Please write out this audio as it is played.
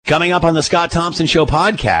Coming up on the Scott Thompson Show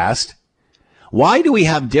podcast, why do we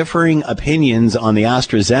have differing opinions on the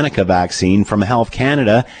AstraZeneca vaccine from Health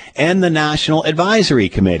Canada and the National Advisory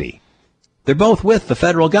Committee? They're both with the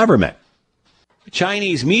federal government.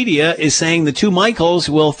 Chinese media is saying the two Michaels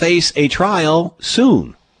will face a trial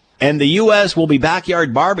soon. And the U.S. will be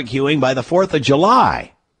backyard barbecuing by the 4th of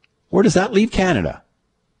July. Where does that leave Canada?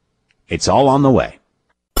 It's all on the way.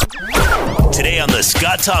 Today on the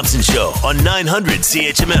Scott Thompson Show on 900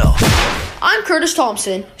 CHML. I'm Curtis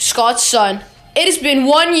Thompson, Scott's son. It has been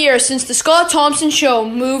 1 year since the Scott Thompson Show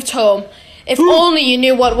moved home. If only you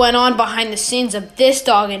knew what went on behind the scenes of this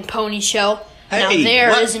dog and pony show. Now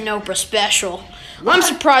there is an Oprah special. I'm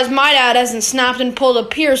surprised my dad hasn't snapped and pulled a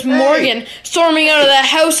Piers Morgan storming out of the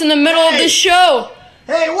house in the middle of the show.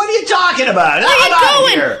 Hey, what are you talking about? Where are you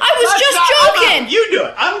going? I was just joking. You do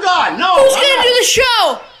it. I'm gone. No. Who's going to do the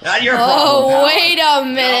show? Not your problem, pal. Wait a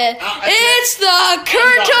minute. It's the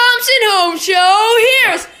Kurt Thompson Home Show.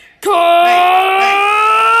 Here's Kurt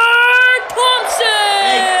Thompson.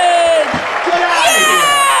 Get out of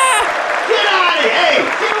here. Get out of here. Hey,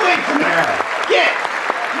 get away from there. Get.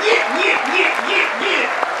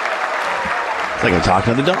 It's like I'm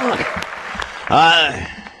talking to the dog.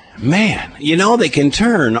 Man, you know, they can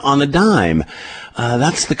turn on a dime.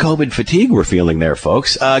 That's the COVID fatigue we're feeling there,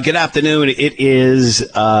 folks. Good afternoon. It is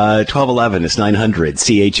 12:11. It's 900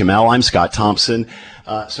 CHML. I'm Scott Thompson.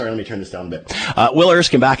 Sorry, let me turn this down a bit. Will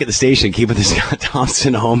Erskine back at the station, keeping the Scott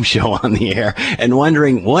Thompson Home Show on the air and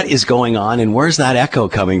wondering what is going on and where's that echo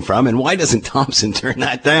coming from and why doesn't Thompson turn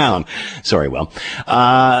that down? Sorry, Will.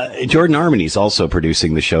 Jordan Armany's also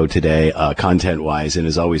producing the show today, content-wise, and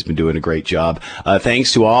has always been doing a great job.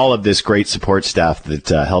 Thanks to all of this great support staff that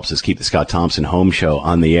helps us keep the Scott Thompson Home Show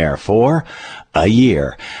on the air for a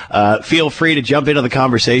year. Feel free to jump into the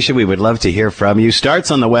conversation. We would love to hear from you.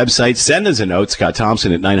 Starts on the website. Send us a note, Scott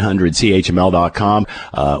Thompson at 900CHML.com.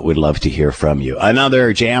 Would love to hear from you.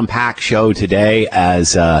 Another jam-packed show today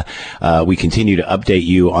as we continue to update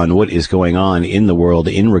you on what is going on in the world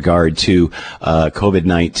in regard to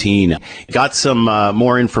COVID-19. Got some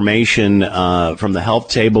more information from the health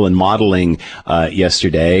table and modeling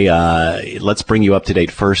yesterday. Let's bring you up to date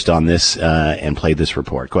first on this and play this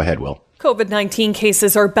report. Go ahead, Will. COVID-19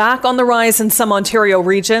 cases are back on the rise in some Ontario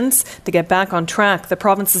regions. To get back on track, the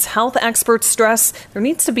province's health experts stress there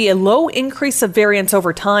needs to be a low increase of variants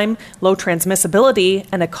over time, low transmissibility,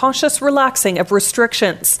 and a cautious relaxing of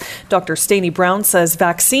restrictions. Dr. Staney Brown says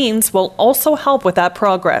vaccines will also help with that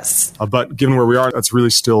progress. But given where we are, that's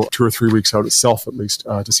really still 2 or 3 weeks out itself, at least,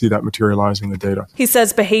 to see that materializing in the data. He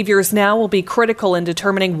says behaviors now will be critical in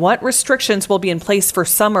determining what restrictions will be in place for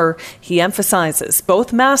summer. He emphasizes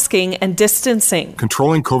both masking and distancing.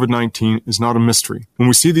 Controlling COVID-19 is not a mystery. When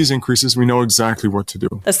we see these increases, we know exactly what to do.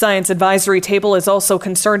 The Science Advisory Table is also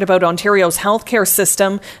concerned about Ontario's healthcare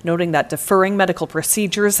system, noting that deferring medical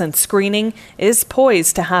procedures and screening is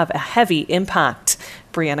poised to have a heavy impact.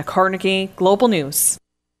 Brianna Carnegie, Global News.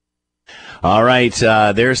 All right,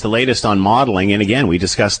 there's the latest on modeling. And again, we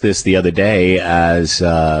discussed this the other day as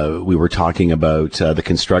we were talking about the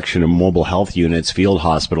construction of mobile health units, field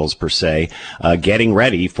hospitals per se, getting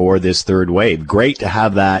ready for this third wave. Great to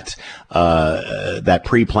have that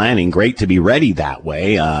pre-planning. Great to be ready that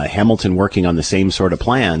way. Hamilton working on the same sort of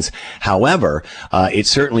plans. However, it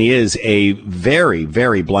certainly is a very,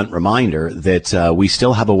 very blunt reminder that we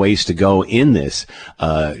still have a ways to go in this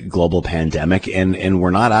global pandemic, and we're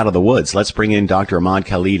not out of the woods. Let's bring in Dr. Ahmad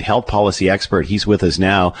Khalid, health policy expert. He's with us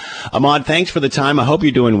now. Ahmad, thanks for the time. I hope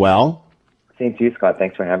you're doing well. Same to you, Scott.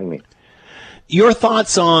 Thanks for having me. Your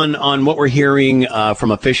thoughts on what we're hearing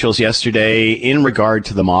from officials yesterday in regard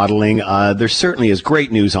to the modeling. There certainly is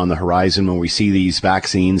great news on the horizon when we see these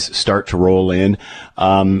vaccines start to roll in.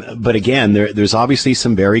 But again, there's obviously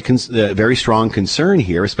some very strong concern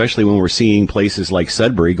here, especially when we're seeing places like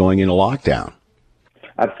Sudbury going into lockdown.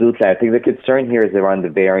 Absolutely. I think the concern here is around the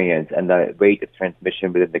variants and the rate of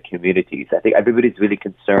transmission within the communities. I think everybody's really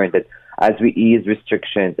concerned that as we ease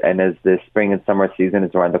restrictions and as the spring and summer season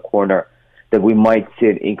is around the corner, that we might see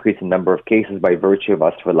an increase in number of cases by virtue of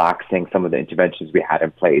us relaxing some of the interventions we had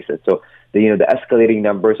in place. And so, the escalating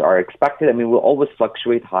numbers are expected. I mean, we'll always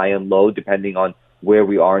fluctuate high and low depending on where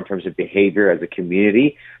we are in terms of behavior as a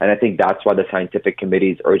community. And I think that's why the scientific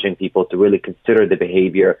committee is urging people to really consider the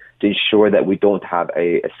behavior to ensure that we don't have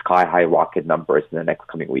a sky-high rocket numbers in the next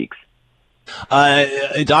coming weeks.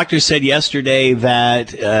 A doctor said yesterday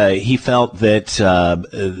that he felt that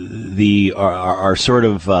our sort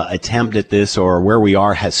of attempt at this, or where we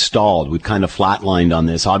are, has stalled. We've kind of flatlined on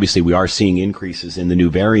this. Obviously, we are seeing increases in the new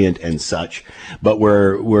variant and such, but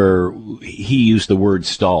he used the word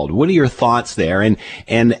stalled. What are your thoughts there?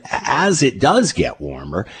 And as it does get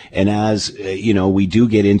warmer, and as we do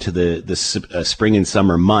get into the spring and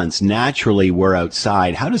summer months, naturally we're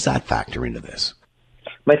outside. How does that factor into this?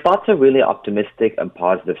 My thoughts are really optimistic and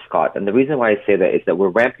positive, Scott. And the reason why I say that is that we're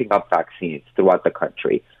ramping up vaccines throughout the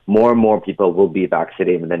country. More and more people will be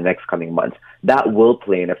vaccinated in the next coming months. That will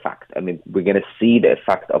play an effect. I mean, we're going to see the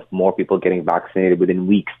effect of more people getting vaccinated within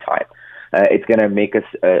weeks' time. It's going to make us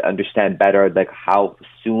understand better how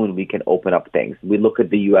soon we can open up things. We look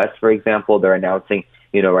at the U.S., for example. They're announcing,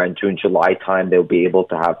 around June, July time, they'll be able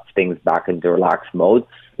to have things back into relaxed mode.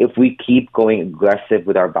 If we keep going aggressive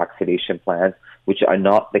with our vaccination plans, which are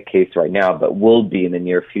not the case right now, but will be in the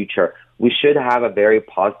near future, we should have a very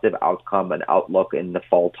positive outcome and outlook in the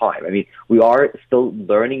fall time. I mean, we are still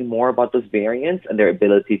learning more about those variants and their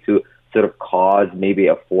ability to sort of cause maybe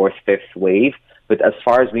a fourth, fifth wave. But as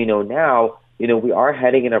far as we know now, we are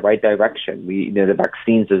heading in the right direction. The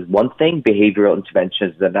vaccines is one thing, behavioral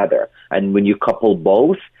interventions is another. And when you couple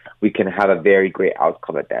both, we can have a very great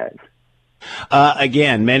outcome at the end.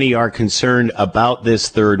 Again, many are concerned about this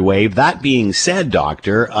third wave. That being said,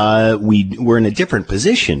 Doctor, we're in a different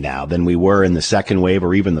position now than we were in the second wave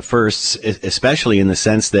or even the first, especially in the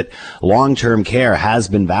sense that long-term care has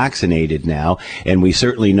been vaccinated now, and we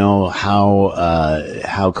certainly know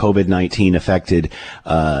how COVID-19 affected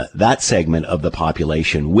that segment of the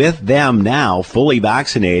population. With them now fully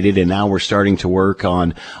vaccinated, and now we're starting to work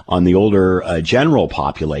on the older general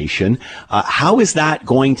population, how is that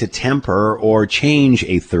going to temper or change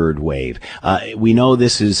a third wave? We know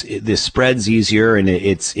this spreads easier, and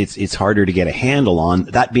it's harder to get a handle on.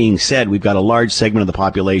 That being said, we've got a large segment of the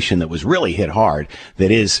population that was really hit hard,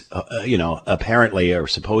 that is, apparently or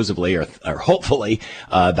supposedly or hopefully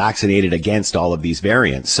vaccinated against all of these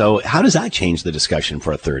variants. So how does that change the discussion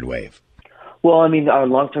for a third wave? Well, I mean, our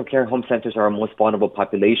long-term care home centers are our most vulnerable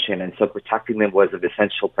population, and so protecting them was an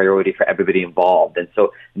essential priority for everybody involved. And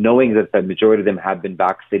so knowing that the majority of them have been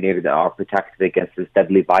vaccinated and are protected against this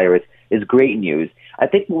deadly virus is great news. I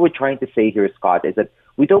think what we're trying to say here, Scott, is that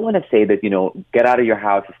we don't want to say that, get out of your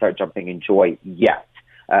house and start jumping in joy yet.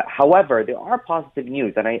 However, there are positive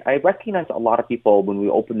news, and I recognize a lot of people when we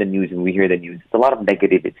open the news and we hear the news, it's a lot of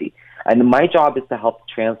negativity. And my job is to help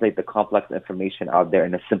translate the complex information out there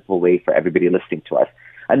in a simple way for everybody listening to us.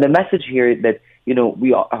 And the message here is that,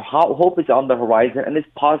 hope is on the horizon, and it's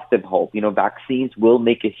positive hope. Vaccines will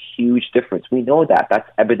make a huge difference. We know that. That's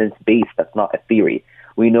evidence-based. That's not a theory.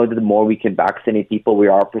 We know that the more we can vaccinate people, we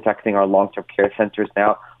are protecting our long-term care centers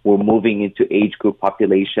now. We're moving into age group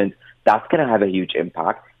populations. That's going to have a huge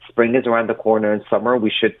impact. Spring is around the corner. In summer, we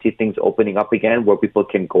should see things opening up again where people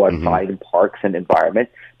can go outside in parks and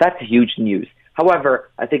environments. That's huge news. However,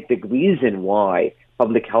 I think the reason why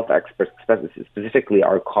public health experts specifically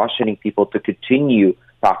are cautioning people to continue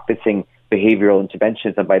practicing behavioral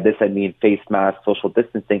interventions, and by this I mean face masks, social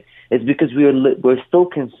distancing, is because we're still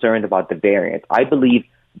concerned about the variant. I believe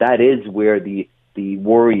that is where the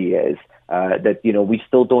worry is. That we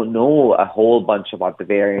still don't know a whole bunch about the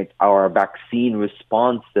variant, our vaccine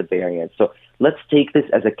response to the variant. So let's take this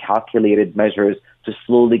as a calculated measures to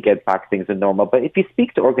slowly get back things to normal. But if you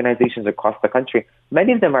speak to organizations across the country,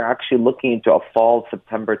 many of them are actually looking into a fall,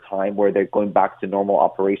 September time where they're going back to normal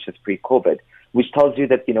operations pre-COVID, which tells you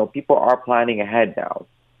that people are planning ahead now.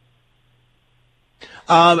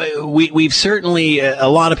 We've certainly, a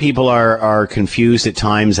lot of people are confused at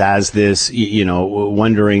times as this,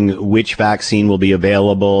 wondering which vaccine will be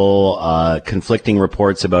available, conflicting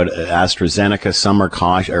reports about AstraZeneca. Some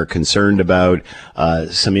are concerned about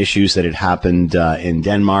some issues that had happened in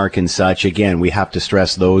Denmark and such. Again, we have to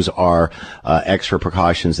stress those are extra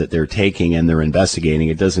precautions that they're taking and they're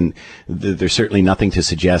investigating. There's certainly nothing to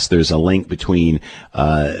suggest there's a link between,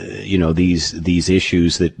 these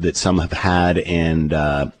issues that some have had and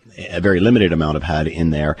a very limited amount have had in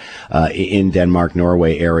there, in Denmark,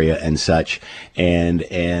 Norway area and such, and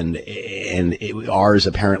ours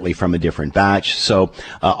apparently from a different batch. So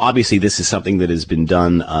obviously this is something that has been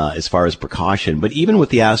done as far as precaution. But even with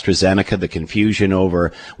the AstraZeneca, the confusion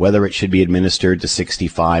over whether it should be administered to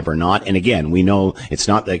 65 or not, and again, we know it's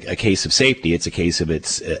not a case of safety, it's a case of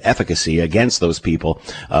its efficacy against those people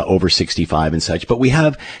over 65 and such. But we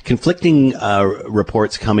have conflicting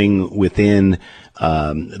reports coming within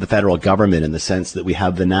the federal government, in the sense that we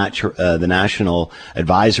have the National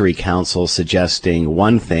Advisory Council suggesting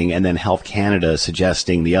one thing and then Health Canada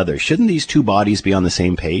suggesting the other. Shouldn't these two bodies be on the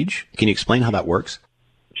same page? Can you explain how that works?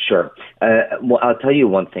 Sure. Well, I'll tell you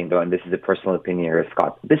one thing, though, and this is a personal opinion here,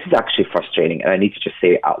 Scott. This is actually frustrating, and I need to just say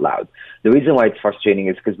it out loud. The reason why it's frustrating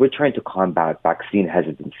is because we're trying to combat vaccine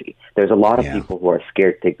hesitancy. There's a lot of people who are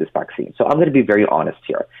scared to take this vaccine. So I'm going to be very honest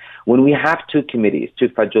here. When we have two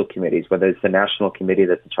federal committees, whether it's the national committee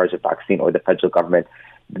that's in charge of vaccine or the federal government,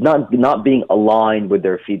 not being aligned with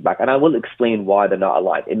their feedback, and I will explain why they're not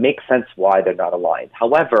aligned. It makes sense why they're not aligned.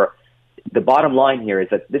 However, the bottom line here is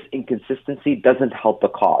that this inconsistency doesn't help the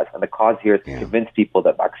cause. And the cause here is to convince people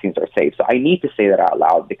that vaccines are safe. So I need to say that out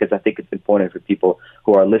loud because I think it's important for people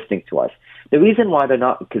who are listening to us. The reason why they're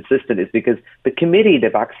not consistent is because the committee, the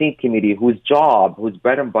vaccine committee, whose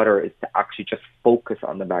bread and butter is to actually just focus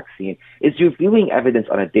on the vaccine, is reviewing evidence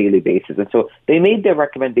on a daily basis. And so they made their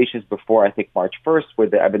recommendations before, I think, March 1st, where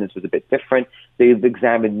the evidence was a bit different. They've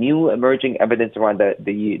examined new emerging evidence around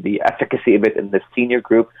the efficacy of it in the senior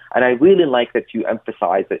group. And I really like that you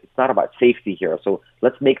emphasize that it's not about safety here. So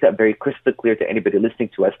let's make that very crystal clear to anybody listening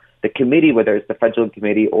to us. The committee, whether it's the federal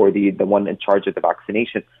committee or the one in charge of the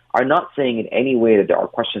vaccination, are not saying in any way that there are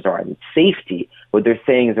questions around its safety. What they're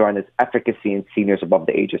saying is around its efficacy in seniors above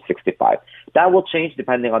the age of 65. That will change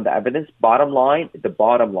depending on the evidence. The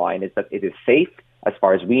bottom line is that it is safe. As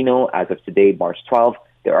far as we know, as of today, March 12th,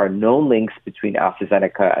 there are no links between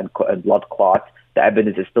AstraZeneca and blood clots. The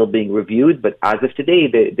evidence is still being reviewed, but as of today,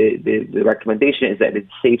 the recommendation is that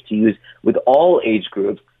it's safe to use with all age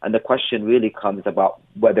groups. And the question really comes about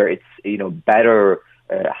whether it's better,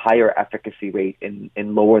 higher efficacy rate in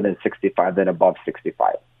lower than 65 than above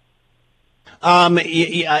 65.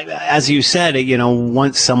 As you said,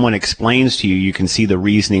 once someone explains to you, you can see the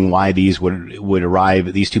reasoning why these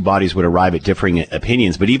two bodies would arrive at differing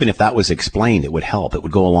opinions. But even if that was explained, it would help. It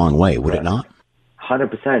would go a long way, would it not?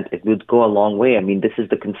 100%. It would go a long way. I mean, this is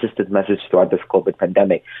the consistent message throughout this COVID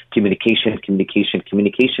pandemic. Communication.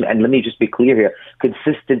 And let me just be clear here,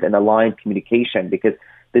 consistent and aligned communication, because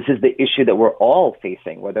this is the issue that we're all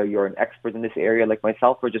facing, whether you're an expert in this area like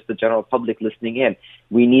myself or just the general public listening in.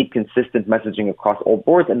 We need consistent messaging across all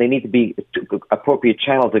boards, and they need to be appropriate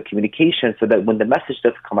channels of communication so that when the message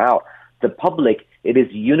does come out, the public, it is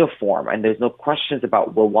uniform and there's no questions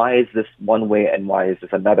about, well, why is this one way and why is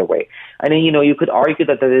this another way? And then, you could argue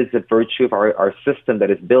that that is a virtue of our system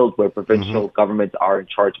that is built where provincial governments are in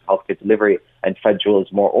charge of healthcare delivery and federal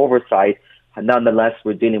is more oversight. And nonetheless,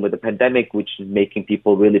 we're dealing with a pandemic, which is making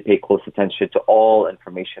people really pay close attention to all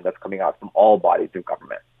information that's coming out from all bodies of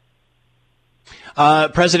government.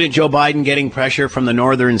 President Joe Biden getting pressure from the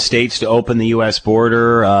northern states to open the U.S.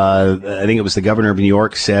 border. I think it was the governor of New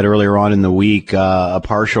York said earlier on in the week, a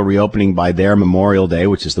partial reopening by their Memorial Day,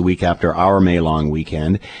 which is the week after our May long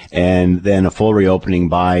weekend, and then a full reopening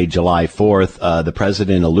by July 4th. The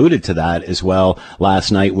president alluded to that as well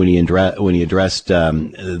last night when he addressed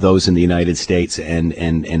those in the United States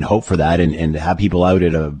and hope for that and have people out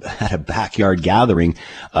at a backyard gathering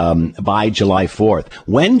by July 4th.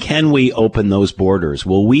 When can we open those borders?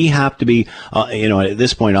 Will we have to be, at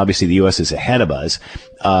this point, obviously the U.S. is ahead of us,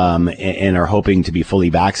 and are hoping to be fully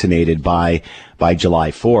vaccinated by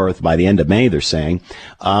July 4th, by the end of May, they're saying.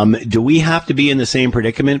 Do we have to be in the same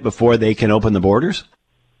predicament before they can open the borders?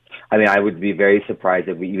 I mean, I would be very surprised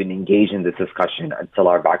if we even engage in this discussion until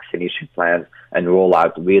our vaccination plans and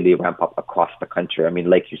rollout really ramp up across the country. I mean,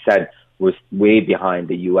 like you said, we're way behind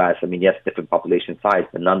the U.S. I mean, yes, different population size,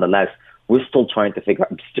 but nonetheless, we're still trying to figure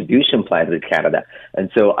out distribution plans in Canada. And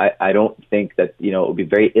so I don't think that, it would be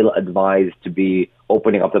very ill-advised to be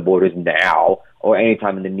opening up the borders now or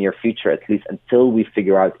anytime in the near future, at least until we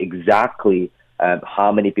figure out exactly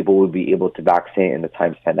how many people will be able to vaccinate in the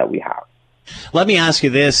time span that we have. Let me ask you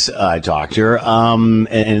this, Doctor,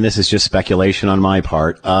 and this is just speculation on my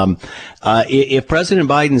part. If President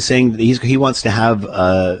Biden's saying that he wants to have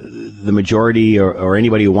the majority or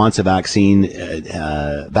anybody who wants a vaccine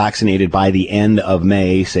vaccinated by the end of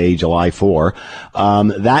May, say July 4,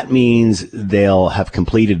 that means they'll have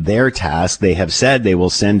completed their task. They have said they will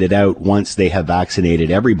send it out once they have vaccinated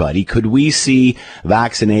everybody. Could we see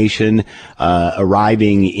vaccination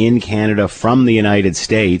arriving in Canada from the United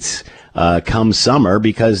States come summer,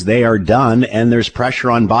 because they are done and there's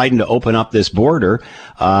pressure on Biden to open up this border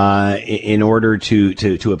in order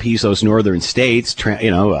to appease those northern states,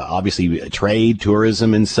 obviously trade,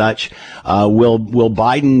 tourism and such. Will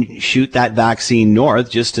Biden shoot that vaccine north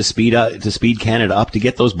just to speed Canada up to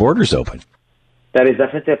get those borders open? That is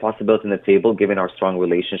definitely a possibility on the table, given our strong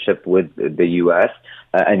relationship with the U.S.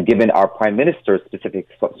 and given our Prime Minister's specific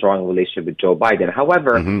strong relationship with Joe Biden.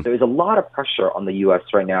 However, there is a lot of pressure on the U.S.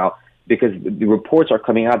 right now because the reports are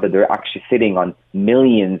coming out that they're actually sitting on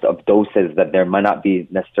millions of doses that they might not be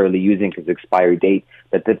necessarily using because of expiry date,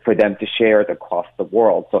 that for them to share it across the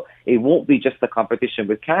world. So it won't be just a competition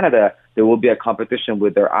with Canada. There will be a competition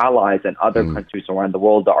with their allies and other countries around the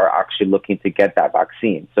world that are actually looking to get that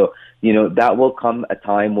vaccine. So, that will come a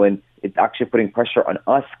time when it's actually putting pressure on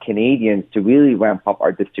us Canadians to really ramp up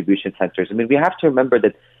our distribution centers. I mean, we have to remember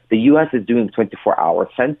that the U.S. is doing 24-hour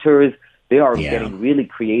centers. They are getting really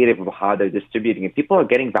creative with how they're distributing it. People are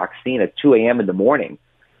getting vaccine at 2 a.m. in the morning.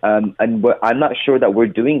 And I'm not sure that we're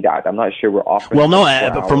doing that. I'm not sure we're offering. Well, no,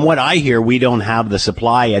 but from what I hear, we don't have the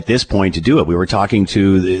supply at this point to do it. We were talking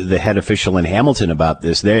to the head official in Hamilton about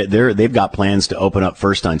this. They've got plans to open up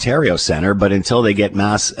First Ontario Centre, but until they get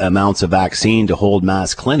mass amounts of vaccine to hold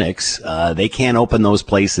mass clinics, they can't open those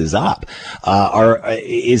places up.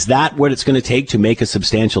 Is that what it's going to take to make a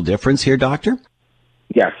substantial difference here, Doctor?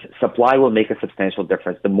 Yes, supply will make a substantial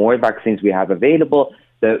difference. The more vaccines we have available,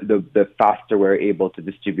 the faster we're able to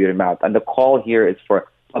distribute them out. And the call here is for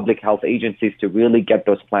public health agencies to really get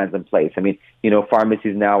those plans in place. I mean,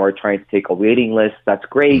 pharmacies now are trying to take a waiting list. That's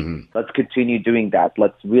great. Let's continue doing that.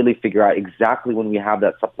 Let's really figure out exactly when we have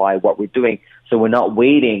that supply, what we're doing. So we're not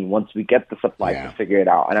waiting once we get the supply to figure it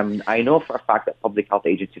out. And I know for a fact that public health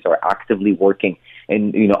agencies are actively working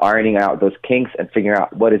and, ironing out those kinks and figuring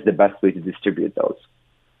out what is the best way to distribute those.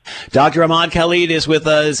 Dr. Ahmad Khalid is with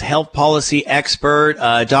us, health policy expert.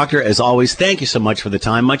 Doctor, as always, thank you so much for the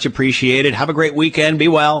time. Much appreciated. Have a great weekend. Be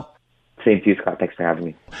well. Same to you, Scott. Thanks for having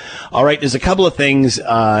me. All right. There's a couple of things.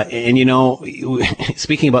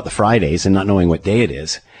 Speaking about the Fridays and not knowing what day it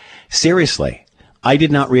is, seriously, I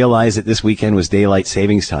did not realize that this weekend was daylight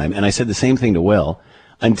savings time. And I said the same thing to Will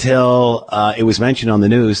until it was mentioned on the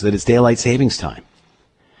news that it's daylight savings time.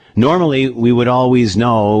 Normally, we would always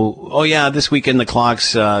know, oh, yeah, this weekend the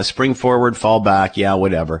clocks spring forward, fall back, yeah,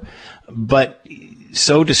 whatever. But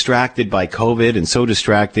so distracted by COVID and so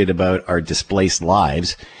distracted about our displaced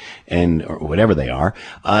lives or whatever they are,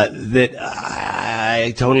 that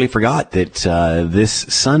I totally forgot that this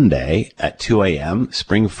Sunday at 2 a.m.,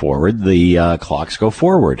 spring forward, the clocks go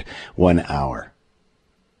forward 1 hour.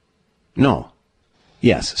 No.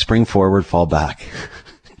 Yes, spring forward, fall back.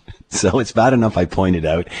 So it's bad enough I pointed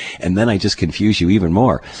out, and then I just confuse you even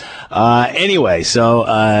more. Anyway, so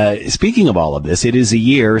speaking of all of this, it is a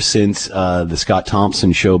year since the Scott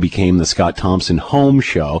Thompson Show became the Scott Thompson Home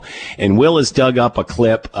Show, and Will has dug up a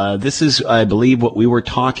clip. This is, I believe, what we were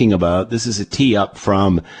talking about. This is a tee-up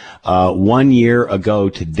from 1 year ago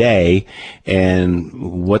today,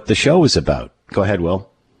 and what the show is about. Go ahead, Will.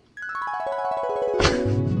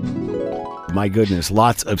 My goodness,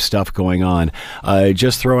 lots of stuff going on.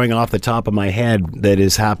 Just throwing off the top of my head that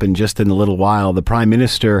has happened just in a little while. The Prime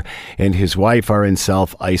Minister and his wife are in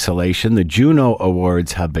self-isolation. The Juno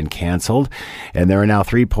Awards have been canceled, and there are now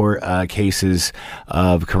 3 cases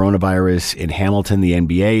of coronavirus in Hamilton. The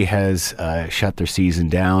NBA has shut their season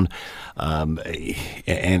down.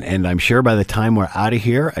 And I'm sure by the time we're out of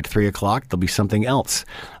here at 3 o'clock, there'll be something else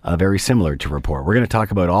very similar to report. We're going to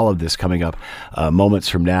talk about all of this coming up moments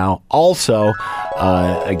from now. Also,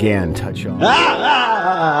 again, touch on.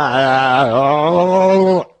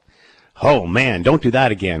 Oh, man, don't do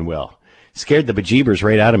that again, Will. Scared the bejeebers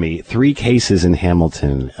right out of me. 3 cases in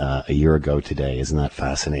Hamilton a year ago today. Isn't that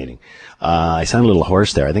fascinating? I sound a little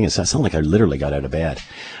hoarse there. I think it sounds like I literally got out of bed.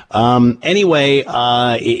 Anyway,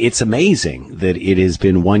 it's amazing that it has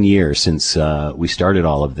been 1 year since we started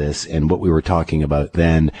all of this and what we were talking about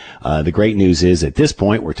then. The great news is at this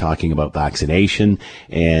point we're talking about vaccination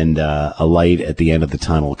and a light at the end of the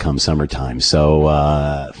tunnel come summertime.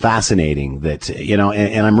 So fascinating that,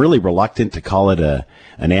 and I'm really reluctant to call it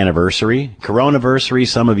an anniversary, coronaversary,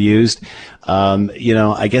 some have used.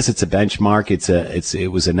 I guess it's a benchmark. It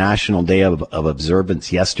was a national day of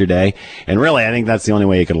observance yesterday. And really, I think that's the only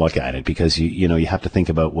way you can look at it because you have to think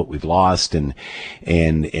about what we've lost and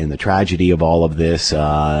the tragedy of all of this.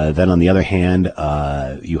 Then on the other hand,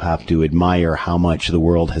 you have to admire how much the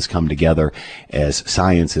world has come together as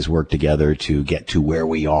science has worked together to get to where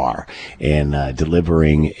we are and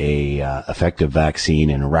delivering a effective vaccine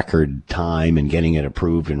in record time and getting it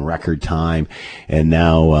approved in record time. And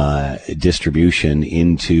now, distribution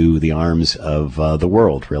into the arms of the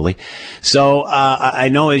world, really. So I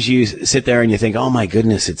know as you sit there and you think, oh my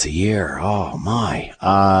goodness, it's a year. Oh my.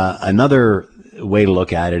 Another way to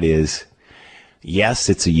look at it is Yes,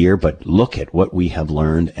 it's a year, but look at what we have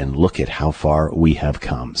learned and look at how far we have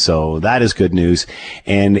come. So that is good news.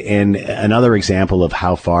 And another example of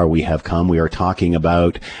how far we have come, we are talking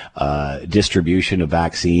about distribution of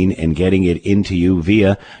vaccine and getting it into you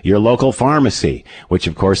via your local pharmacy, which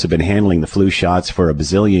of course have been handling the flu shots for a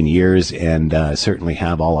bazillion years and certainly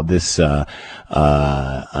have all of this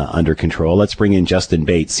under control. Let's bring in Justin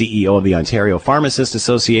Bates, CEO of the Ontario Pharmacists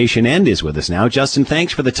Association, and is with us now. Justin,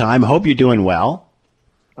 thanks for the time. Hope you're doing well.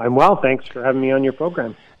 I'm well. Thanks for having me on your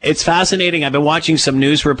program. It's fascinating. I've been watching some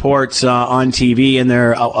news reports on TV, and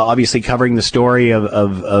they're obviously covering the story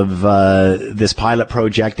of this pilot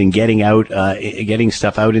project and getting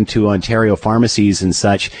stuff out into Ontario pharmacies and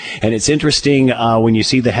such. And it's interesting when you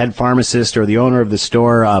see the head pharmacist or the owner of the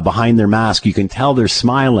store behind their mask, you can tell they're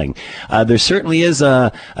smiling. There certainly is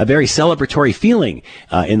a very celebratory feeling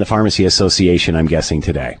in the Pharmacy Association, I'm guessing,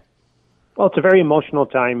 today. Well, it's a very emotional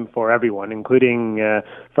time for everyone, including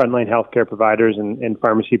frontline healthcare providers and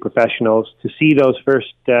pharmacy professionals. To see those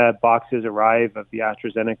first boxes arrive of the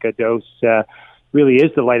AstraZeneca dose really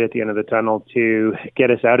is the light at the end of the tunnel to get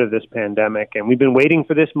us out of this pandemic. And we've been waiting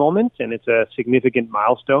for this moment, and it's a significant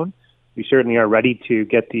milestone. We certainly are ready to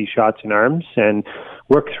get these shots in arms and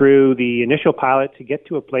work through the initial pilot to get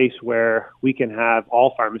to a place where we can have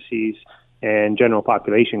all pharmacies and general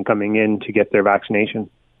population coming in to get their vaccination.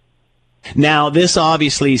 Now, this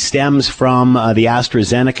obviously stems from the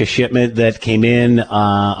AstraZeneca shipment that came in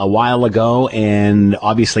a while ago and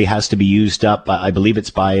obviously has to be used up. I believe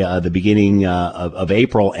it's by the beginning of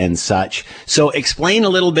April and such. So explain a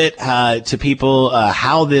little bit to people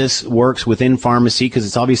how this works within pharmacy, because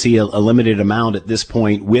it's obviously a limited amount at this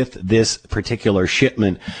point with this particular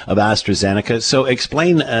shipment of AstraZeneca. So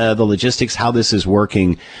explain the logistics, how this is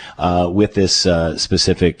working with this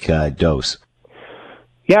specific dose.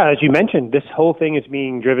 Yeah, as you mentioned, this whole thing is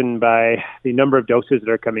being driven by the number of doses that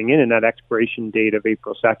are coming in and that expiration date of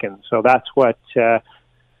April 2nd. So that's what,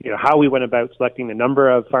 how we went about selecting the number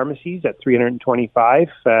of pharmacies at 325.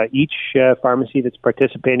 Each pharmacy that's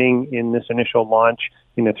participating in this initial launch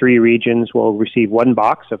in the 3 regions will receive 1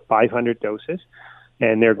 box of 500 doses.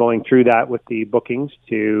 And they're going through that with the bookings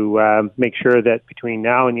to make sure that between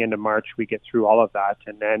now and the end of March, we get through all of that.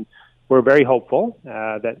 And then we're very hopeful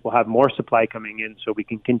that we'll have more supply coming in so we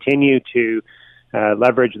can continue to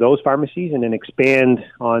leverage those pharmacies and then expand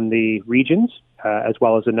on the regions as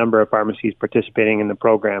well as the number of pharmacies participating in the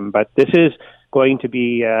program. But this is going to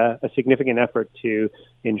be a significant effort to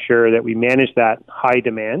ensure that we manage that high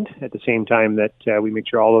demand at the same time that we make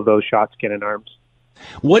sure all of those shots get in arms.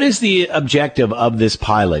 What is the objective of this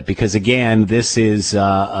pilot? Because again, this is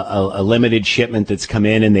a limited shipment that's come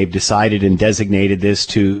in, and they've decided and designated this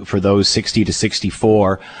for those 60 to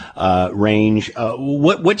 64 range.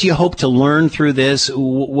 What do you hope to learn through this?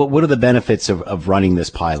 What are the benefits of running this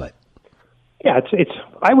pilot? Yeah, it's.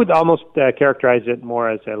 I would almost characterize it more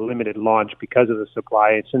as a limited launch because of the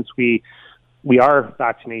supply. Since we are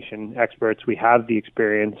vaccination experts, we have the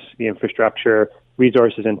experience, the infrastructure,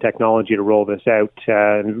 resources and technology to roll this out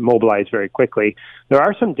and mobilize very quickly. There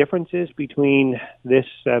are some differences between this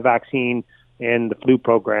vaccine and the flu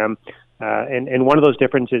program. And one of those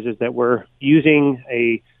differences is that we're using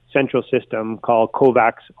a central system called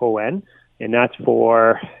COVAX-ON, and that's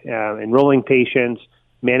for enrolling patients,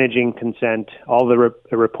 managing consent, all the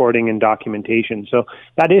reporting and documentation. So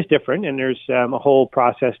that is different, and there's a whole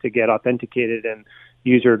process to get authenticated and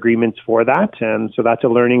user agreements for that. And so that's a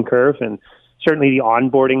learning curve. And certainly the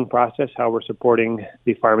onboarding process, how we're supporting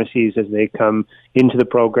the pharmacies as they come into the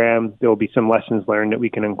program, there will be some lessons learned that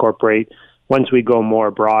we can incorporate once we go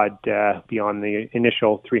more broad beyond the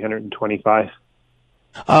initial 325.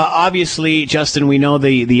 Obviously, Justin, we know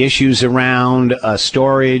the issues around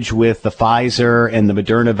storage with the Pfizer and the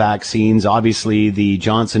Moderna vaccines. Obviously, the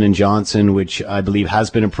Johnson & Johnson, which I believe has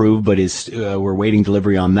been approved, but we're waiting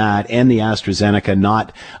delivery on that, and the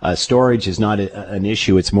AstraZeneca, storage is not an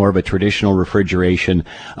issue. It's more of a traditional refrigeration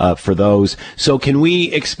for those. So can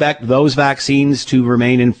we expect those vaccines to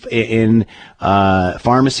remain in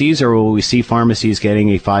pharmacies, or will we see pharmacies getting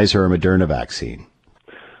a Pfizer or Moderna vaccine?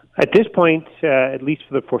 At this point, at least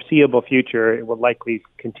for the foreseeable future, it will likely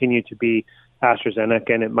continue to be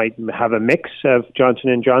AstraZeneca, and it might have a mix of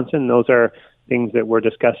Johnson & Johnson. Those are things that we're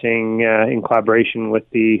discussing in collaboration with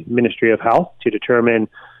the Ministry of Health to determine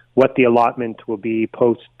what the allotment will be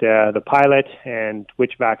post the pilot and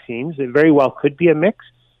which vaccines. It very well could be a mix.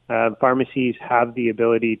 Pharmacies have the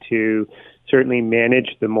ability to certainly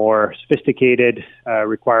manage the more sophisticated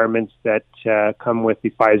requirements that come with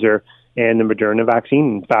the Pfizer and the Moderna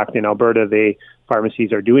vaccine. In fact, in Alberta, the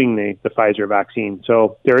pharmacies are doing the Pfizer vaccine.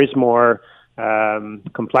 So there is more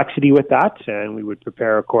complexity with that, and we would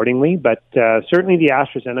prepare accordingly. But certainly the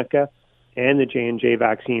AstraZeneca and the J&J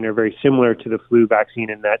vaccine are very similar to the flu vaccine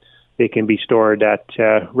in that they can be stored at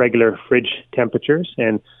regular fridge temperatures,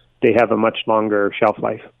 and they have a much longer shelf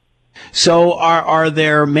life. So are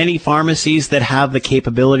there many pharmacies that have the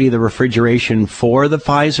capability of the refrigeration for the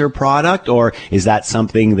Pfizer product, or is that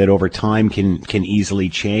something that over time can easily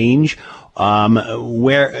change?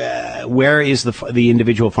 Where is the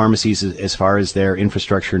individual pharmacies as far as their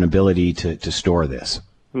infrastructure and ability to store this?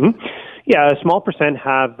 Mm-hmm. Yeah, a small percent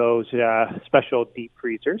have those special deep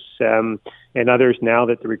freezers, and others, now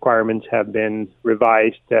that the requirements have been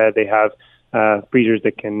revised, they have freezers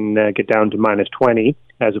that can get down to minus 20,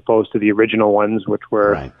 as opposed to the original ones, which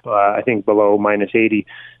were, right. I think, below minus 80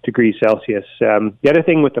 degrees Celsius. The other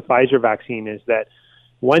thing with the Pfizer vaccine is that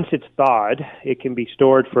once it's thawed, it can be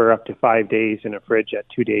stored for up to 5 days in a fridge at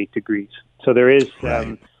 2 to 8 degrees. So there is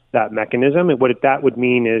that mechanism. And what that would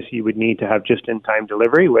mean is you would need to have just-in-time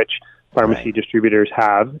delivery, which pharmacy distributors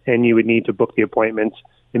have, and you would need to book the appointments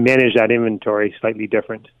and manage that inventory slightly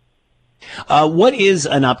different. What is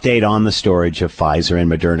an update on the storage of Pfizer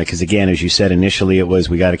and Moderna? Because again, as you said initially, it was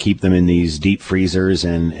we got to keep them in these deep freezers,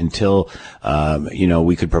 and until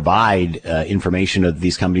we could provide information of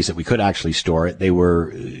these companies that we could actually store it, they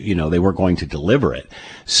were going to deliver it.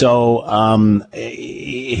 So has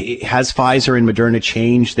Pfizer and Moderna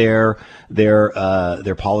changed their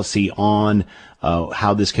policy on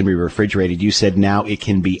how this can be refrigerated? You said now it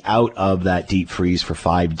can be out of that deep freeze for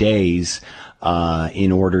 5 days.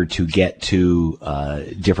 In order to get to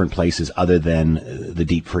different places other than the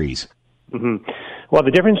deep freeze? Mm-hmm. Well,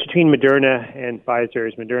 the difference between Moderna and Pfizer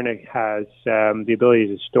is Moderna has the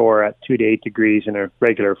ability to store at 2 to 8 degrees in a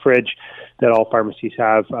regular fridge that all pharmacies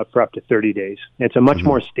have for up to 30 days. It's a much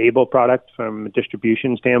more stable product from a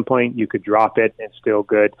distribution standpoint. You could drop it and it's still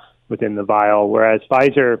good within the vial, whereas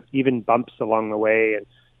Pfizer even bumps along the way, and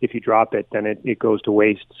if you drop it, then it goes to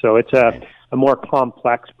waste. So it's a more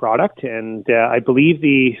complex product, and I believe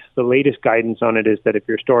the latest guidance on it is that if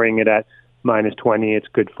you're storing it at minus 20, it's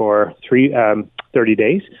good for 30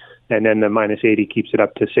 days, and then the minus 80 keeps it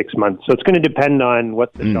up to 6 months. So it's going to depend on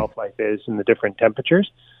what the shelf life is and the different temperatures,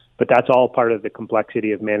 but that's all part of the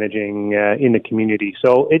complexity of managing in the community.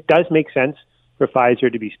 So it does make sense for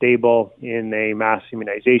Pfizer to be stable in a mass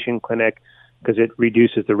immunization clinic, because it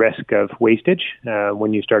reduces the risk of wastage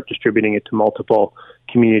when you start distributing it to multiple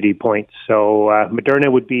community points. So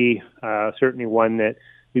Moderna would be certainly one that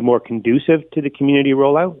would be more conducive to the community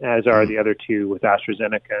rollout, as are the other two with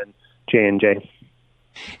AstraZeneca and J&J.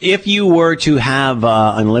 If you were to have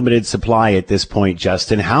unlimited supply at this point,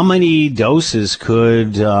 Justin, how many doses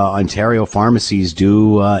could Ontario pharmacies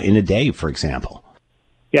do in a day, for example?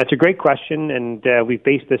 Yeah, it's a great question, and we've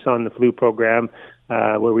based this on the flu program,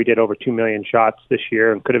 where we did over 2 million shots this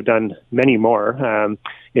year and could have done many more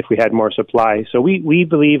if we had more supply. So we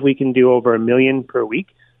believe we can do over 1 million per week,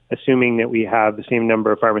 assuming that we have the same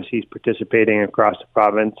number of pharmacies participating across the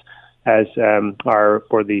province as are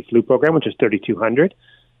for the flu program, which is 3,200.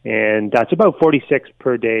 And that's about 46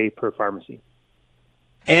 per day per pharmacy.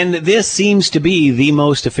 And this seems to be the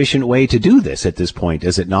most efficient way to do this at this point,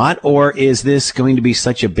 is it not? Or is this going to be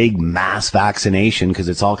such a big mass vaccination, because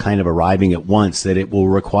it's all kind of arriving at once, that it will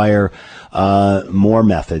require more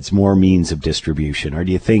methods, more means of distribution? Or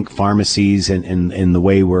do you think pharmacies and the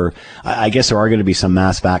way I guess there are going to be some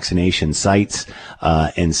mass vaccination sites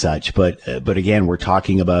and such, but again, we're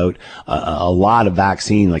talking about a lot of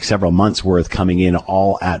vaccine, like several months worth coming in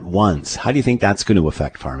all at once. How do you think that's going to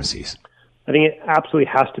affect pharmacies? I think it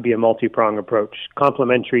absolutely has to be a multi-pronged approach.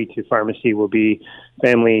 Complementary to pharmacy will be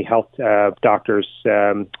family health doctors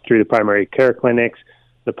through the primary care clinics,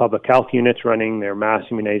 the public health units running their mass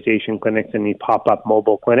immunization clinics, and the pop-up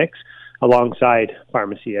mobile clinics alongside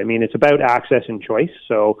pharmacy. I mean, it's about access and choice.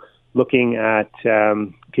 So looking at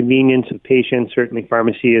convenience of patients, certainly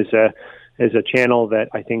pharmacy is a channel that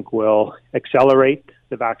I think will accelerate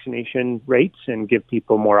the vaccination rates and give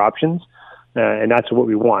people more options. And that's what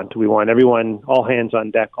we want. We want everyone, all hands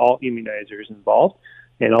on deck, all immunizers involved,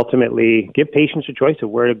 and ultimately give patients a choice of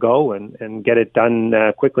where to go and get it done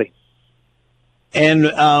quickly. And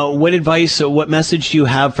what message do you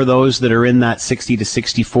have for those that are in that 60 to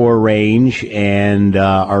 64 range and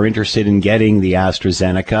are interested in getting the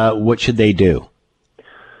AstraZeneca? What should they do?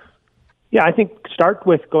 Yeah, I think start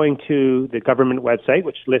with going to the government website,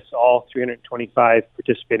 which lists all 325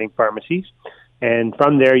 participating pharmacies. And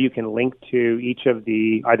from there, you can link to each of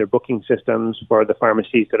the either booking systems for the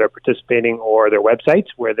pharmacies that are participating or their websites,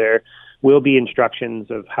 where there will be instructions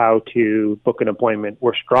of how to book an appointment.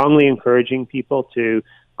 We're strongly encouraging people to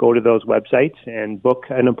go to those websites and book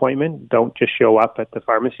an appointment. Don't just show up at the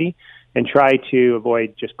pharmacy, and try to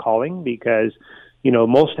avoid just calling, because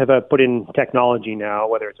most have put in technology now,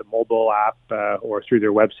 whether it's a mobile app or through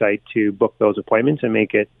their website, to book those appointments and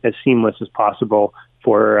make it as seamless as possible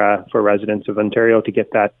for residents of Ontario to get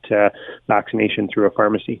that vaccination through a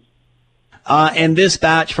pharmacy. And this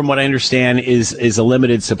batch, from what I understand, is a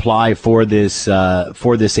limited supply for this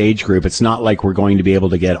age group. It's not like we're going to be able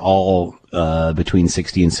to get all between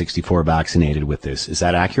 60 and 64 vaccinated with this. Is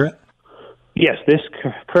that accurate? Yes, this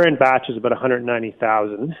current batch is about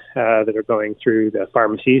 190,000 that are going through the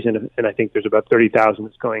pharmacies, and I think there's about 30,000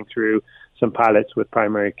 that's going through some pilots with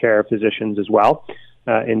primary care physicians as well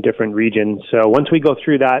in different regions. So once we go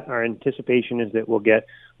through that, our anticipation is that we'll get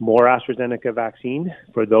more AstraZeneca vaccine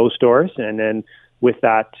for those stores, and then with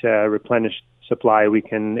that replenished supply, we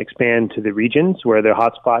can expand to the regions where the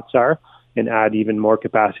hotspots are and add even more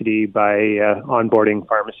capacity by onboarding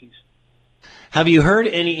pharmacies. Have you heard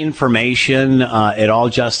any information at all,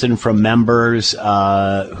 Justin, from members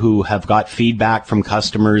who have got feedback from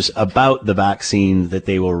customers about the vaccine that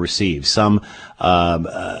they will receive? Some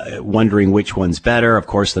wondering which one's better. Of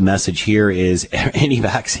course, the message here is any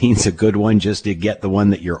vaccine's a good one, just to get the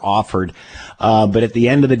one that you're offered. But at the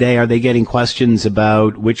end of the day, are they getting questions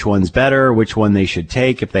about which one's better, which one they should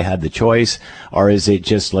take if they had the choice, or is it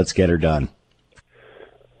just let's get her done?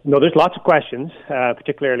 No, there's lots of questions,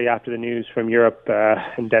 particularly after the news from Europe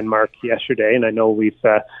and Denmark yesterday. And I know we've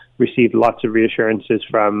received lots of reassurances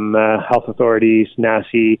from health authorities,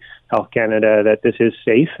 NACI, Health Canada, that this is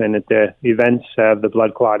safe and that the events of the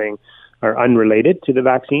blood clotting are unrelated to the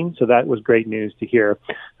vaccine. So that was great news to hear.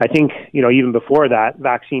 I think, even before that,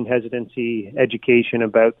 vaccine hesitancy, education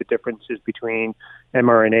about the differences between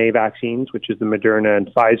mRNA vaccines, which is the Moderna and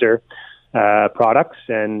Pfizer, products,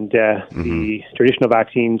 and the traditional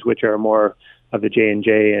vaccines, which are more of the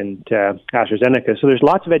J&J and AstraZeneca. So there's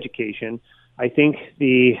lots of education. I think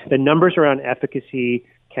the numbers around efficacy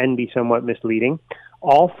can be somewhat misleading.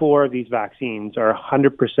 All four of these vaccines are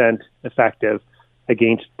 100% effective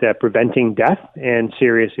against preventing death and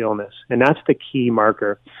serious illness, and that's the key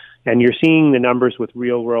marker. And you're seeing the numbers with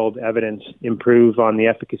real-world evidence improve on the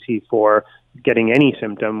efficacy for getting any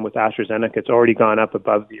symptom. With AstraZeneca, it's already gone up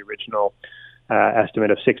above the original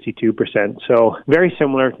estimate of 62%. So very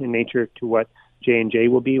similar in nature to what J&J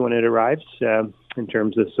will be when it arrives in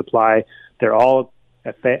terms of supply. They're all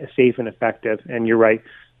safe and effective. And you're right,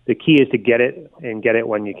 the key is to get it and get it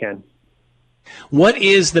when you can. What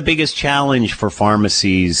is the biggest challenge for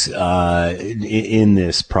pharmacies in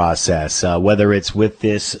this process, whether it's with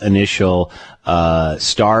this initial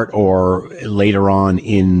start or later on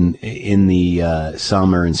in the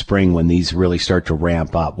summer and spring when these really start to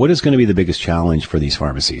ramp up? What is going to be the biggest challenge for these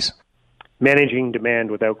pharmacies? Managing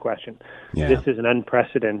demand, without question. Yeah. This is an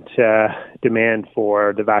unprecedented demand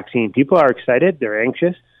for the vaccine. People are excited. They're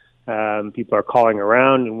anxious. People are calling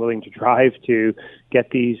around and willing to drive to get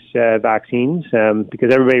these vaccines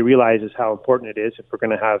because everybody realizes how important it is if we're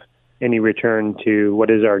going to have any return to what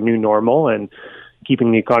is our new normal and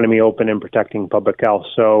keeping the economy open and protecting public health.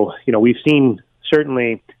 So, we've seen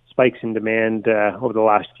certainly spikes in demand over the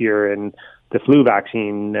last year in the flu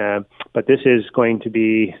vaccine, but this is going to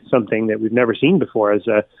be something that we've never seen before as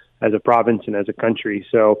a province and as a country.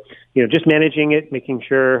 So, just managing it, making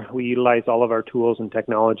sure we utilize all of our tools and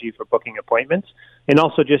technology for booking appointments, and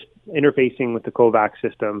also just interfacing with the COVAX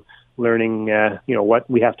system, learning, what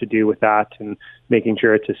we have to do with that and making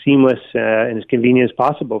sure it's as seamless and as convenient as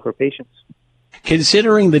possible for patients.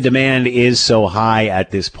 Considering the demand is so high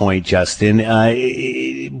at this point, Justin,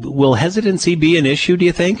 will hesitancy be an issue, do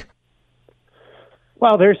you think?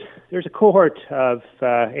 Well, there's a cohort of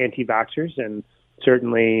anti-vaxxers and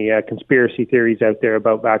certainly conspiracy theories out there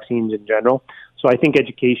about vaccines in general. So I think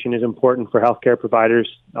education is important for healthcare providers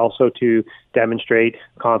also to demonstrate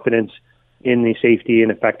confidence in the safety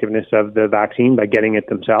and effectiveness of the vaccine by getting it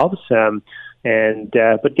themselves.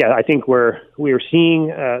 But I think we are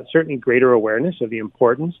seeing certainly greater awareness of the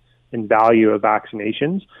importance and value of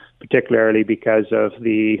vaccinations, particularly because of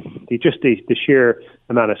the sheer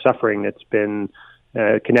amount of suffering that's been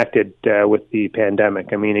connected with the pandemic.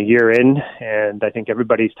 I mean, a year in, and I think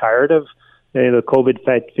everybody's tired of the COVID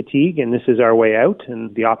fatigue, and this is our way out.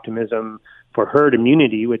 And the optimism for herd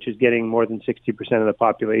immunity, which is getting more than 60% of the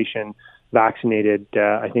population vaccinated,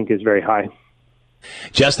 I think is very high.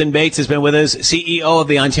 Justin Bates has been with us, CEO of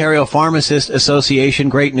the Ontario Pharmacists Association.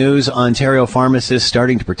 Great news. Ontario pharmacists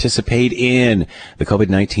starting to participate in the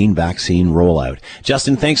COVID-19 vaccine rollout.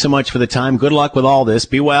 Justin, thanks so much for the time. Good luck with all this.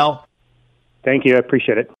 Be well. Thank you. I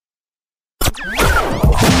appreciate it.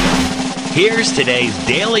 Here's today's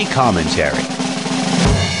Daily Commentary.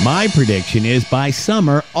 My prediction is by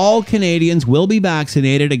summer, all Canadians will be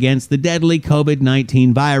vaccinated against the deadly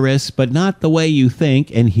COVID-19 virus, but not the way you think,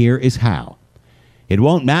 and here is how. It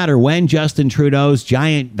won't matter when Justin Trudeau's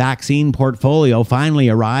giant vaccine portfolio finally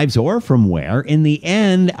arrives or from where. In the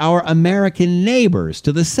end, our American neighbors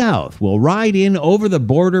to the south will ride in over the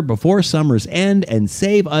border before summer's end and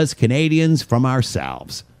save us Canadians from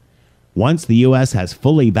ourselves. Once the U.S. has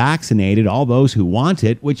fully vaccinated all those who want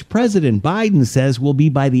it, which President Biden says will be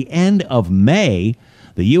by the end of May,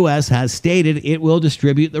 the U.S. has stated it will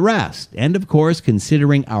distribute the rest. And, of course,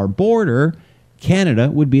 considering our border,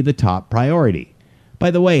 Canada would be the top priority.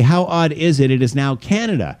 By the way, how odd is it is now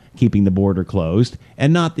Canada keeping the border closed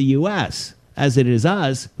and not the U.S., as it is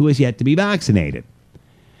us who is yet to be vaccinated.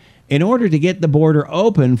 In order to get the border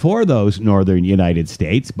open for those northern United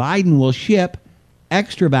States, Biden will ship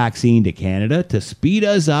extra vaccine to Canada to speed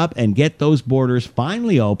us up and get those borders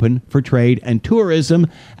finally open for trade and tourism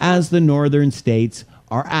as the northern states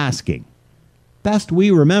are asking. Best we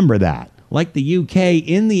remember that. Like the UK,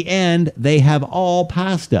 in the end, they have all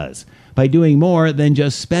passed us by doing more than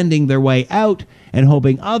just spending their way out and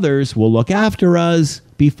hoping others will look after us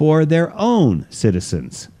before their own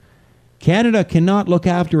citizens. Canada cannot look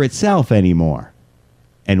after itself anymore,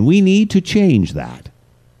 and we need to change that.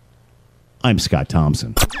 I'm Scott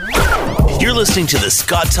Thompson. You're listening to the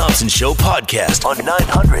Scott Thompson Show podcast on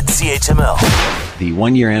 900 CHML. The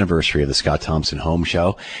 1-year anniversary of the Scott Thompson Home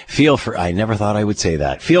Show. Feel free, I never thought I would say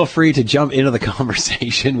that. Feel free to jump into the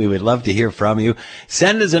conversation. We would love to hear from you.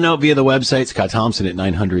 Send us a note via the website, Scott Thompson at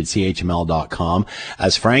 900CHML.com,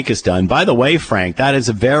 as Frank has done. By the way, Frank, that is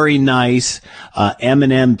a very nice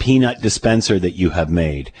M&M peanut dispenser that you have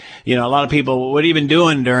made. You know, a lot of people, what have you been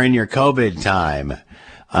doing during your COVID time?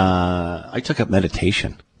 I took up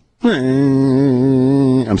meditation.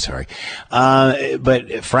 I'm sorry.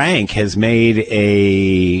 But Frank has made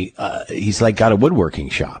he's like got a woodworking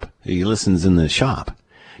shop. He listens in the shop.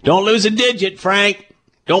 Don't lose a digit, Frank.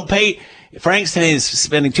 Don't pay. Frank's is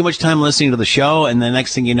spending too much time listening to the show, and the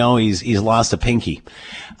next thing you know, he's lost a pinky.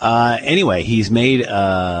 Anyway, he's made,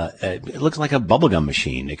 it looks like a bubblegum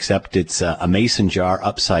machine, except it's a mason jar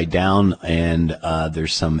upside down, and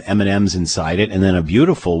there's some M&Ms inside it, and then a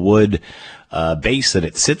beautiful wood base that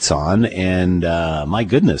it sits on, and my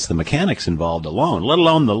goodness, the mechanics involved alone, let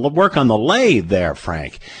alone the work on the lathe there,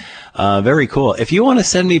 Frank. Very cool. If you want to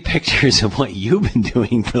send me pictures of what you've been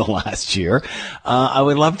doing for the last year, I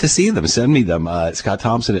would love to see them. Send me them. Scott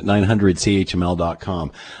Thompson at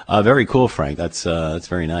 900CHML.com. Very cool, Frank. That's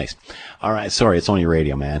very nice. All right. Sorry, it's only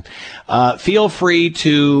radio, man. Feel free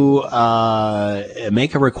to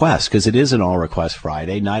make a request, because it is an all request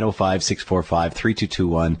Friday.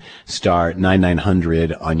 905-645-3221 star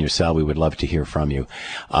 9900 on your cell. We would love to hear from you.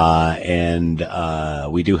 And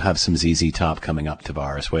we do have some ZZ Top coming up,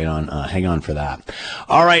 Tavares. Hang on for that.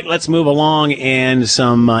 All right, let's move along, and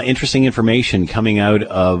some interesting information coming out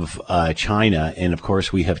of China. And of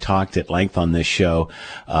course, we have talked at length on this show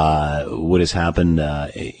what has happened,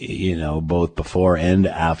 both before and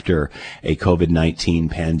after a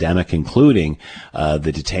COVID-19 pandemic, including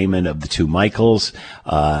the detainment of the two Michaels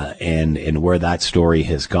and where that story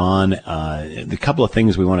has gone. The couple of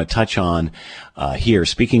things we want to touch on here.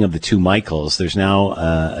 Speaking of the two Michaels, there's now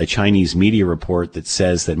a Chinese media report that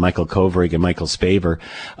says that Michael Kovrig and Michael Spavor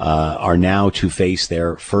are now to face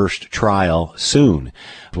their first trial soon.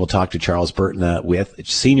 We'll talk to Charles Burton,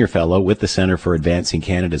 senior fellow with the Center for Advancing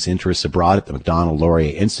Canada's Interests Abroad at the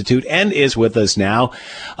Macdonald-Laurier Institute, and is with us now.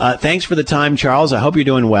 Thanks for the time, Charles. I hope you're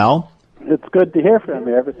doing well. It's good to hear from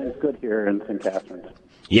you. Everything's good here in St. Catharines.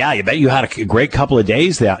 Yeah, you bet you had a great couple of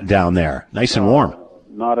days down there. Nice and warm.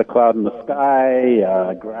 Not a cloud in the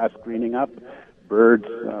sky, grass greening up, birds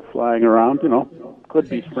flying around, could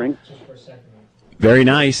be spring. Very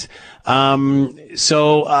nice.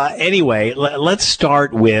 Anyway, let's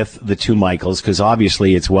start with the two Michaels, because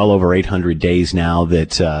obviously it's well over 800 days now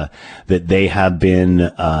that they have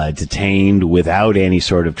been detained without any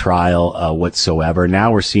sort of trial whatsoever.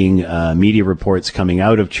 Now we're seeing media reports coming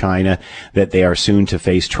out of China that they are soon to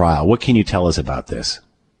face trial. What can you tell us about this?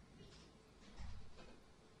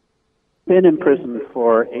 Been in prison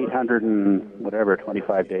for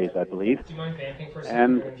 825 days, I believe.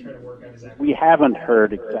 And we haven't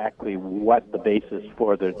heard exactly what the basis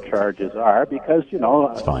for the charges are, because,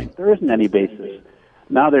 there isn't any basis.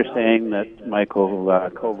 Now they're saying that Michael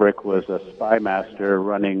Kovrig was a spy master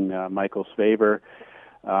running Michael Spavor,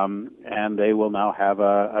 and they will now have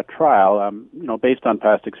a trial. Based on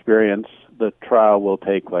past experience, the trial will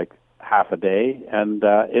take like half a day, and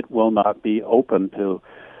it will not be open to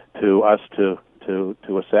us to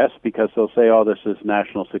assess, because they'll say, this is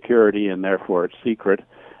national security and therefore it's secret,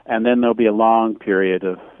 and then there'll be a long period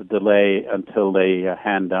of delay until they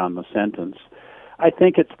hand down the sentence. I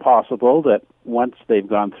think it's possible that once they've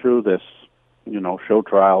gone through this, show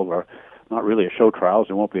trial, or not really a show trial,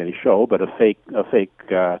 there won't be any show, but a fake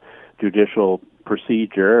judicial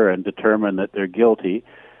procedure, and determine that they're guilty,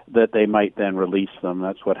 that they might then release them.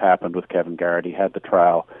 That's what happened with Kevin Garrett. He had the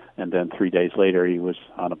trial, and then 3 days later he was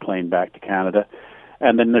on a plane back to Canada.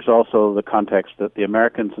 And then there's also the context that the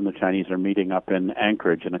Americans and the Chinese are meeting up in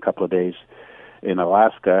Anchorage in a couple of days in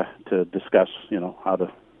Alaska to discuss, how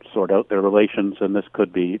to sort out their relations, and this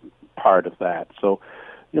could be part of that. So,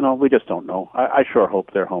 we just don't know. I sure hope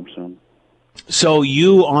they're home soon. So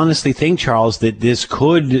you honestly think, Charles, that this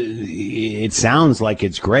could, it sounds like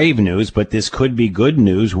it's grave news, but this could be good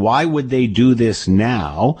news. Why would they do this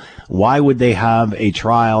now? Why would they have a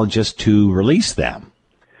trial just to release them?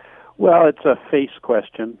 Well, it's a face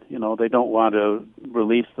question. They don't want to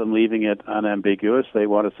release them, leaving it unambiguous. They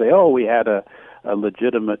want to say, we had a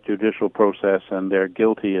legitimate judicial process and they're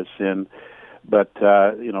guilty of sin. But,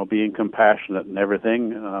 being compassionate and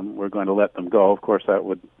everything, we're going to let them go. Of course, that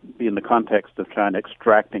would be in the context of China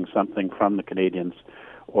extracting something from the Canadians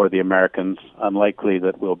or the Americans. Unlikely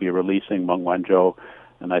that we'll be releasing Meng Wanzhou.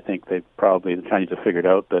 And I think the Chinese have figured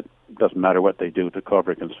out that it doesn't matter what they do to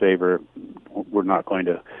Kovrigan's favor, we're not going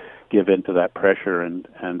to give in to that pressure and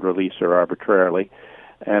release her arbitrarily.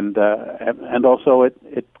 And also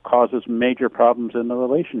it causes major problems in the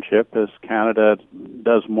relationship as Canada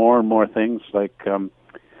does more and more things like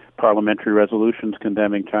parliamentary resolutions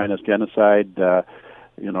condemning China's genocide,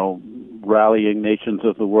 rallying nations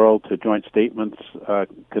of the world to joint statements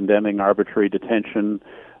condemning arbitrary detention.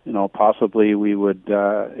 Possibly we would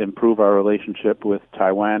improve our relationship with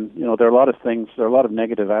Taiwan. There are a lot of things, there are a lot of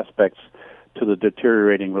negative aspects to the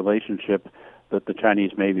deteriorating relationship that the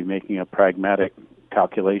Chinese may be making a pragmatic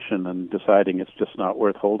calculation and deciding it's just not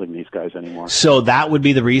worth holding these guys anymore. So that would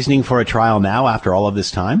be the reasoning for a trial now after all of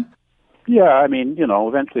this time? Yeah,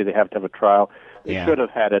 eventually they have to have a trial. They should have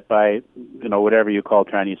had it by, whatever you call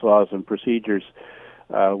Chinese laws and procedures,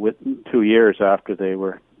 with 2 years after they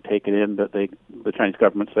were taken in, but the Chinese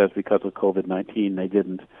government says because of COVID-19 they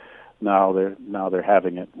didn't. Now they're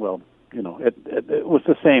having it. Well, it was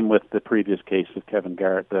the same with the previous case of Kevin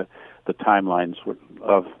Garrett. The timelines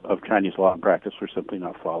of Chinese law and practice were simply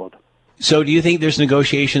not followed. So do you think there's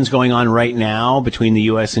negotiations going on right now between the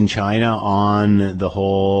U.S. and China on the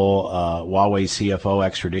whole Huawei CFO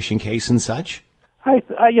extradition case and such? I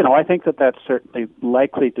think that's certainly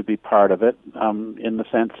likely to be part of it, in the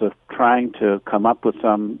sense of trying to come up with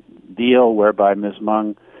some deal whereby Ms.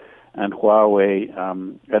 Meng and Huawei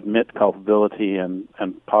admit culpability and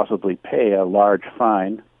possibly pay a large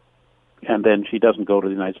fine, and then she doesn't go to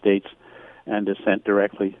the United States and is sent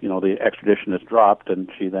directly. The extradition is dropped and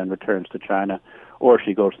she then returns to China, or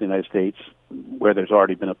she goes to the United States where there's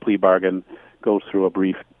already been a plea bargain, goes through a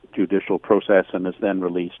brief judicial process and is then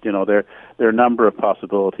released. There are a number of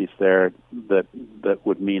possibilities there that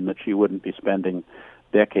would mean that she wouldn't be spending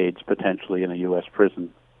decades potentially in a U.S.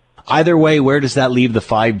 prison. Either way, where does that leave the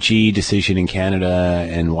 5G decision in Canada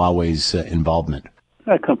and Huawei's involvement?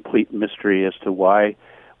 A complete mystery as to why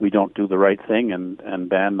we don't do the right thing and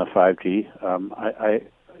ban the 5G.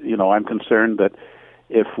 I'm concerned that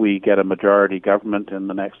if we get a majority government in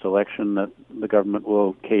the next election, that the government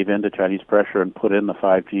will cave into Chinese pressure and put in the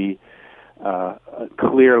 5G.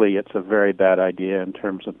 Clearly, it's a very bad idea in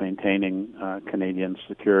terms of maintaining Canadian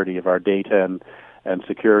security of our data and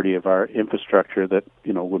security of our infrastructure that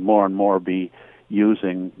would more and more be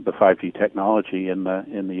using the 5G technology in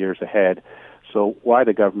the years ahead. So why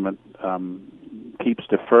the government keeps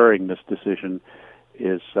deferring this decision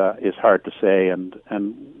is hard to say. And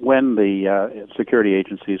when the security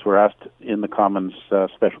agencies were asked in the Commons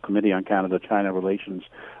Special Committee on Canada-China Relations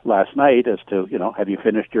last night as to have you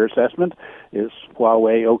finished your assessment? Is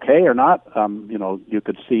Huawei okay or not? You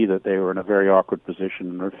could see that they were in a very awkward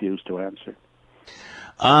position and refused to answer.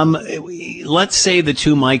 Let's say the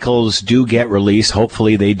two Michaels do get released.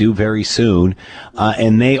 Hopefully they do very soon,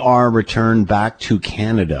 and they are returned back to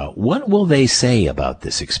Canada. What will they say about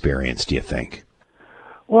this experience, do you think?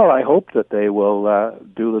 Well, I hope that they will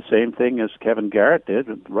do the same thing as Kevin Garrett did,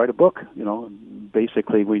 write a book.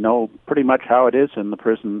 Basically we know pretty much how it is in the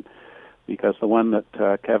prison, because the one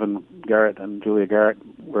that Kevin Garrett and Julia Garrett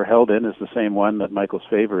were held in is the same one that Michael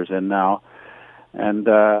Spavor is in now. And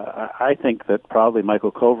I think that probably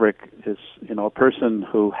Michael Kovrig is, a person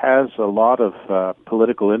who has a lot of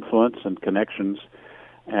political influence and connections,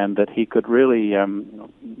 and that he could really,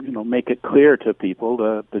 make it clear to people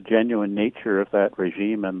the genuine nature of that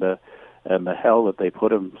regime and the hell that they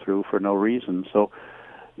put him through for no reason. So,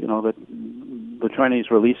 the Chinese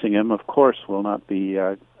releasing him, of course, will not be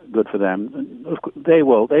good for them. They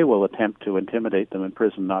will attempt to intimidate them in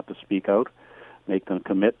prison not to speak out, make them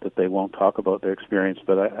commit that they won't talk about their experience.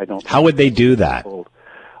 But I don't. How would they do that?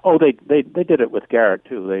 Oh, they did it with Garrett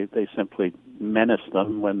too. They simply menace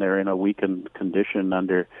them when they're in a weakened condition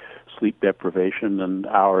under sleep deprivation and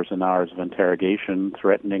hours of interrogation,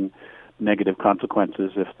 threatening negative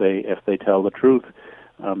consequences if they tell the truth.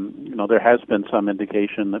 There has been some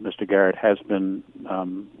indication that Mr. Garrett has been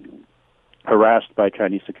harassed by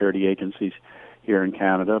Chinese security agencies here in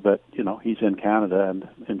Canada, but he's in Canada and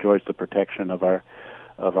enjoys the protection of our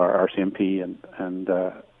RCMP and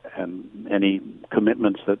any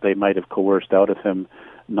commitments that they might have coerced out of him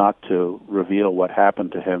not to reveal what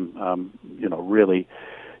happened to him. Really,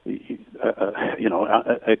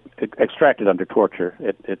 extracted under torture.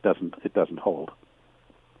 It doesn't hold.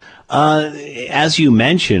 As you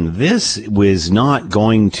mentioned, this was not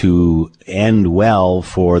going to end well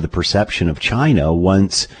for the perception of China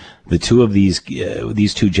once the two of these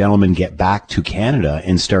two gentlemen get back to Canada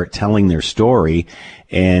and start telling their story,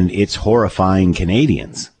 and it's horrifying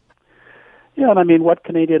Canadians. Yeah, and I mean, what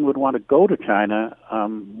Canadian would want to go to China,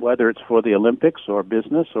 whether it's for the Olympics or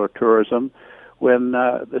business or tourism, when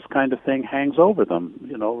this kind of thing hangs over them?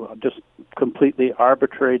 Just completely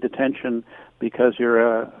arbitrary detention because you're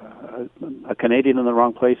a Canadian in the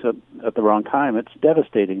wrong place at the wrong time. It's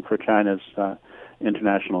devastating for China's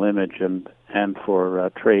international image and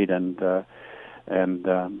for trade and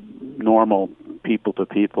normal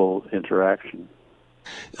people-to-people interaction.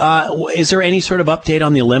 Is there any sort of update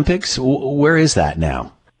on the Olympics? Where is that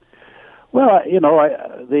now? Well,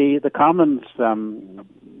 the Commons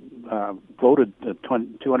voted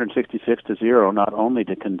 266-0 not only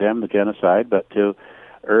to condemn the genocide, but to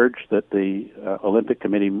urge that the Olympic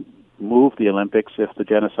Committee move the Olympics if the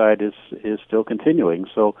genocide is still continuing.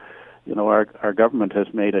 So, our government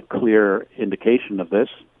has made a clear indication of this.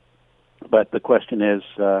 But the question is,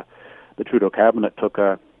 the Trudeau cabinet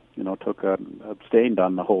abstained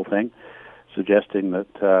on the whole thing, suggesting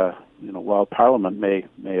that while Parliament may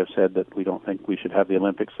have said that we don't think we should have the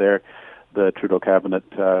Olympics there, the Trudeau cabinet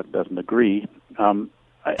doesn't agree.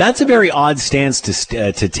 That's a very odd stance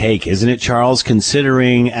to take, isn't it, Charles?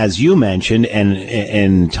 Considering, as you mentioned,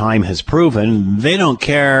 and time has proven, they don't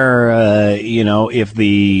care, if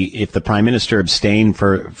the Prime Minister abstained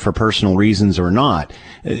for personal reasons or not.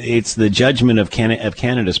 It's the judgment of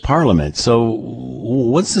Canada's Parliament. So,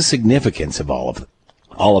 what's the significance of all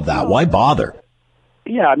of that? Why bother?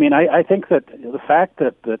 Yeah, I mean, I think that the fact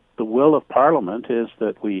that the will of Parliament is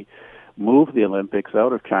that we move the Olympics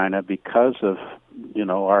out of China because of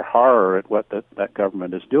our horror at what that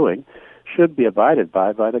government is doing should be abided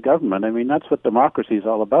by the government. I mean, that's what democracy is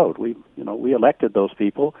all about. We elected those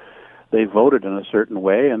people. They voted in a certain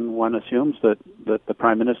way, and one assumes that the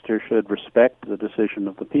Prime Minister should respect the decision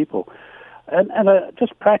of the people. And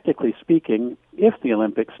just practically speaking, if the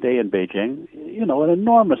Olympics stay in Beijing, an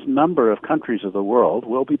enormous number of countries of the world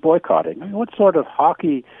will be boycotting. I mean, what sort of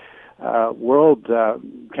hockey world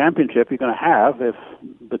championship you're going to have if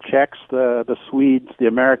the Czechs, the Swedes, the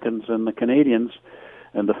Americans, and the Canadians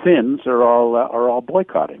and the Finns are all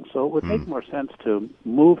boycotting? So it would make more sense to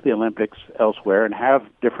move the Olympics elsewhere and have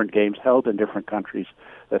different games held in different countries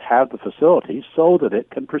that have the facilities so that it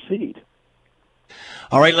can proceed.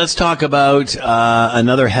 All right, let's talk about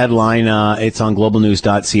another headline. It's on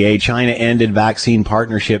globalnews.ca. China ended vaccine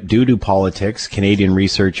partnership due to politics, Canadian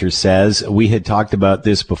researcher says. We had talked about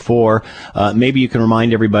this before. Maybe you can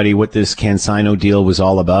remind everybody what this CanSino deal was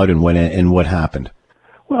all about and what happened.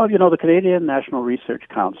 Well, the Canadian National Research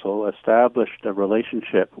Council established a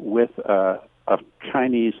relationship with a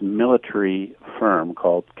Chinese military firm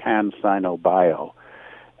called CanSino Bio.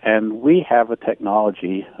 And we have a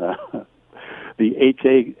technology, the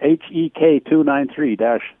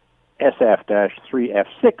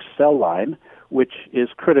HEK293-SF-3F6 cell line, which is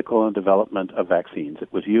critical in development of vaccines.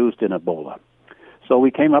 It was used in Ebola. So we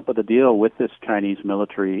came up with a deal with this Chinese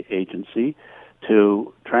military agency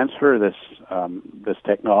to transfer this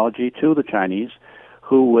technology to the Chinese,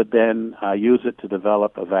 who would then use it to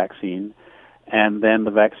develop a vaccine, and then the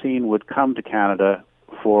vaccine would come to Canada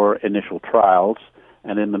for initial trials.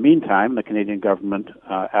 And in the meantime, the Canadian government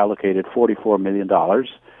allocated $44 million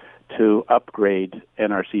to upgrade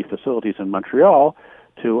NRC facilities in Montreal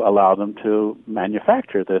to allow them to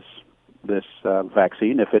manufacture this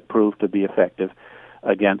vaccine if it proved to be effective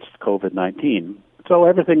against COVID-19. So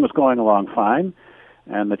everything was going along fine,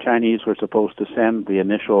 and the Chinese were supposed to send the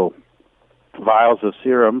initial vials of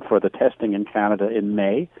serum for the testing in Canada in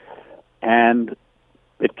May. And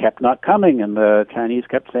it kept not coming, and the Chinese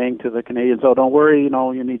kept saying to the Canadians, "Oh, don't worry,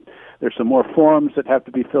 there's some more forms that have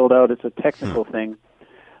to be filled out. It's a technical thing."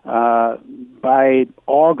 By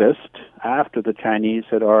August, after the Chinese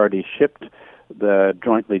had already shipped the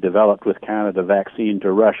jointly developed with Canada vaccine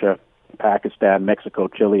to Russia, Pakistan, Mexico,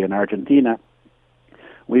 Chile, and Argentina,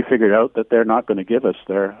 we figured out that they're not going to give us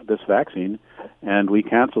this vaccine, and we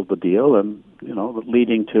canceled the deal, and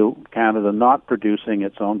leading to Canada not producing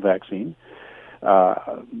its own vaccine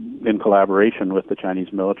in collaboration with the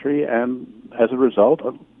Chinese military, and as a result,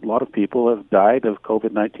 a lot of people have died of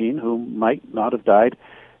COVID-19 who might not have died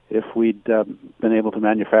if we'd been able to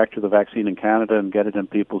manufacture the vaccine in Canada and get it in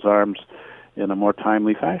people's arms in a more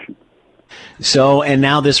timely fashion. So, and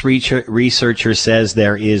now this researcher says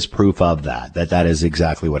there is proof of that is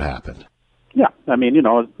exactly what happened. Yeah, I mean,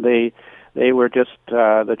 they were just,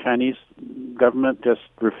 the Chinese government just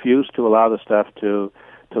refused to allow the stuff to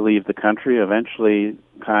leave the country. Eventually,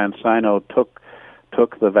 CanSino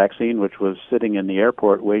took the vaccine, which was sitting in the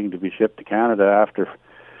airport waiting to be shipped to Canada after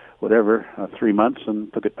 3 months,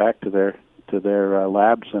 and took it back to their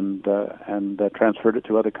labs and transferred it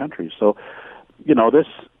to other countries. So,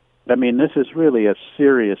 this is really a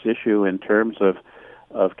serious issue in terms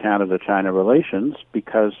of Canada-China relations,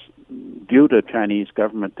 because due to Chinese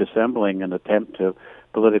government dissembling an attempt to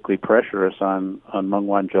politically pressure us on Meng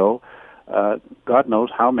Wanzhou, God knows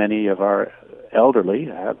how many of our elderly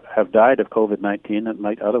have died of COVID-19 that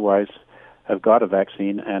might otherwise have got a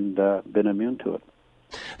vaccine and been immune to it.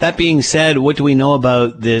 That being said, what do we know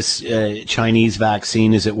about this Chinese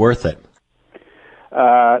vaccine? Is it worth it?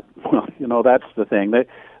 Well, that's the thing.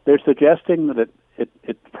 They're suggesting that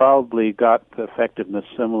it probably got effectiveness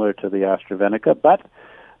similar to the AstraZeneca, but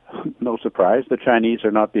no surprise, the Chinese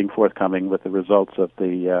are not being forthcoming with the results of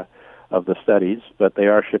the studies, but they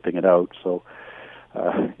are shipping it out. So,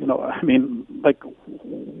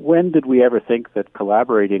 when did we ever think that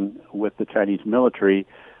collaborating with the Chinese military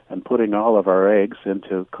and putting all of our eggs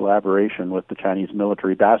into collaboration with the Chinese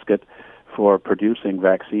military basket for producing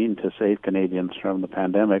vaccine to save Canadians from the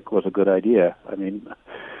pandemic was a good idea? I mean,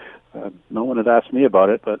 no one had asked me about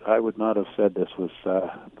it, but I would not have said this was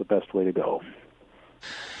the best way to go.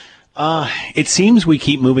 It seems we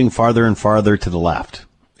keep moving farther and farther to the left.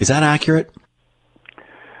 Is that accurate?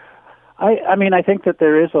 I think that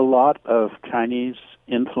there is a lot of Chinese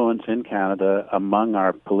influence in Canada among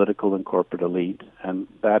our political and corporate elite, and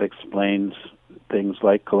that explains things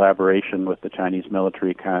like collaboration with the Chinese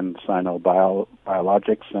military, CanSino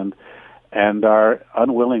Biologics, and our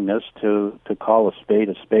unwillingness to call a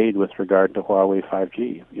spade with regard to Huawei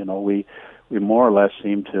 5G. We more or less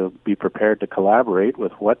seem to be prepared to collaborate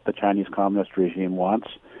with what the Chinese Communist regime wants,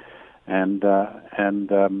 and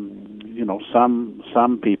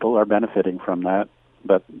some people are benefiting from that,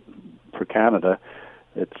 but for Canada,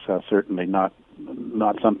 it's certainly not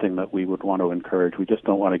something that we would want to encourage. We just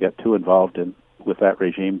don't want to get too involved with that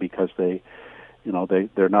regime, because they're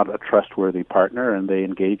not a trustworthy partner, and they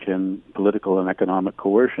engage in political and economic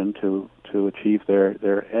coercion to achieve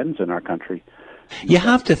their ends in our country. You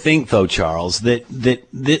have to think, though, Charles, that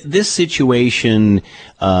this situation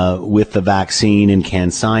with the vaccine and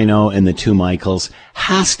CanSino and the two Michaels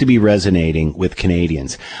has to be resonating with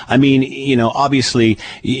Canadians. I mean, obviously,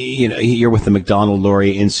 you're with the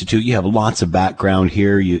Macdonald-Laurier Institute. You have lots of background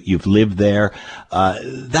here. You've lived there.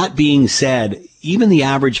 That being said, even the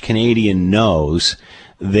average Canadian knows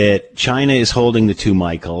that China is holding the two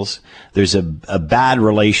Michaels. There's a bad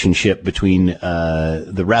relationship between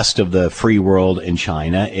the rest of the free world and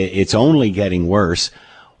China. It's only getting worse.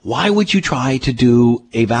 Why would you try to do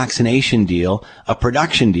a vaccination deal, a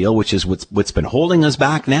production deal, which is what's been holding us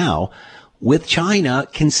back now, with China,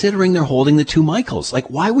 considering they're holding the two Michaels? Like,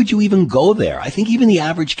 why would you even go there? I think even the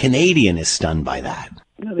average Canadian is stunned by that.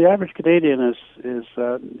 The average Canadian is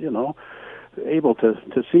able to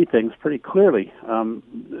see things pretty clearly.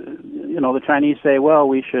 The Chinese say, well,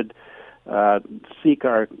 we should seek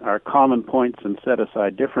our common points and set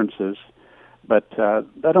aside differences, but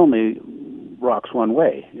that only rocks one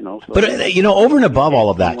way. So but over and above all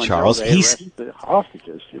of that, Charles, he's the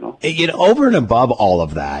hostages. Over and above all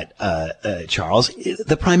of that, Charles,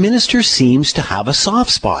 the Prime Minister seems to have a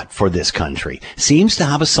soft spot for this country. Seems to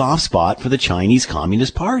have a soft spot for the Chinese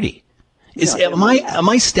Communist Party. Am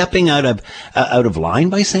I stepping out of line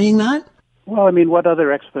by saying that? Well, I mean, what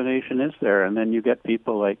other explanation is there? And then you get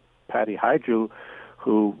people like Patty Hajdu,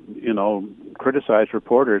 who criticize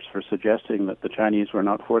reporters for suggesting that the Chinese were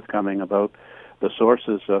not forthcoming about the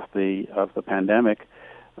sources of the pandemic.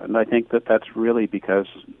 And I think that that's really because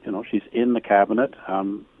she's in the cabinet.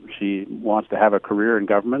 She wants to have a career in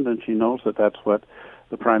government, and she knows that that's what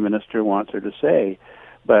the Prime Minister wants her to say.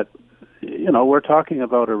 But, we're talking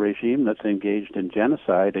about a regime that's engaged in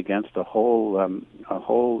genocide against a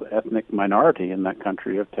whole ethnic minority in that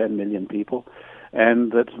country of 10 million people,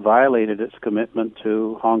 and that's violated its commitment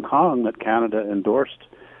to Hong Kong that Canada endorsed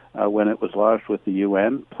when it was lodged with the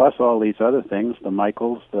UN, plus all these other things, the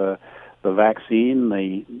Michaels, the vaccine,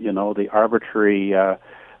 the arbitrary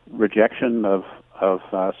rejection of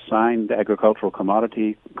signed agricultural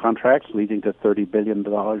commodity contracts leading to $30 billion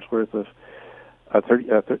worth of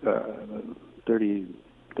 $30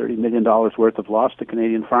 million worth of loss to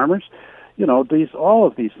Canadian farmers. All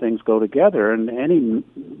of these things go together, and any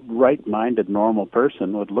right-minded, normal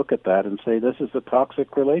person would look at that and say, this is a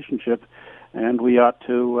toxic relationship, and we ought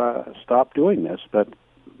to stop doing this. But,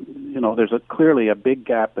 there's clearly a big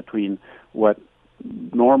gap between what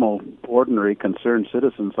normal, ordinary, concerned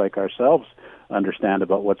citizens like ourselves understand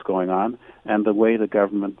about what's going on and the way the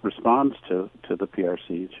government responds to the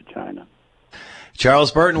PRC, to China.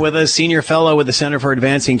 Charles Burton with us, Senior Fellow with the Center for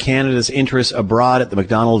Advancing Canada's Interests Abroad at the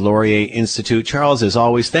Macdonald-Laurier Institute. Charles, as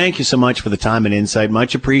always, thank you so much for the time and insight.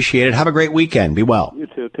 Much appreciated. Have a great weekend. Be well. You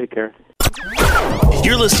too. Take care.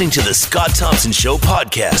 You're listening to the Scott Thompson Show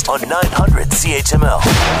podcast on 900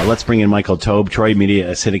 CHML. Let's bring in Michael Taube, Troy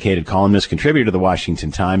Media syndicated columnist, contributor to the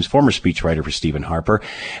Washington Times, former speechwriter for Stephen Harper.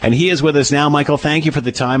 And he is with us now. Michael, thank you for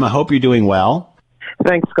the time. I hope you're doing well.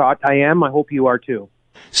 Thanks, Scott. I am. I hope you are too.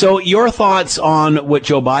 So your thoughts on what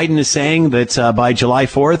Joe Biden is saying, that by July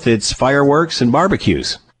 4th, it's fireworks and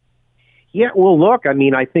barbecues? Yeah, well, look,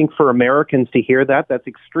 I think for Americans to hear that, that's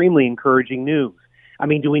extremely encouraging news.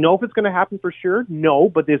 Do we know if it's going to happen for sure? No,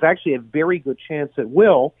 but there's actually a very good chance it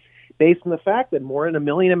will, based on the fact that more than 1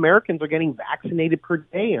 million Americans are getting vaccinated per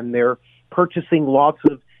day, and they're purchasing lots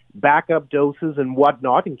of backup doses and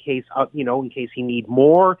whatnot in case you need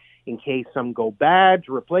more, in case some go bad,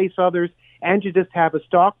 to replace others, and to just have a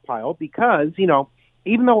stockpile because,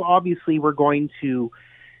 even though obviously we're going to,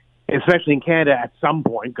 especially in Canada at some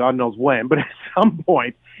point, God knows when, but at some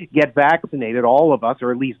point get vaccinated, all of us,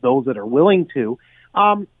 or at least those that are willing to,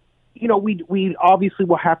 we obviously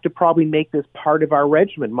will have to probably make this part of our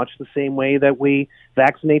regimen, much the same way that we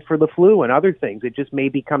vaccinate for the flu and other things. It just may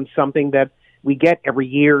become something that we get every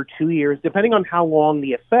year, 2 years, depending on how long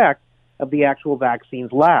the effect of the actual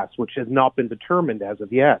vaccines last, which has not been determined as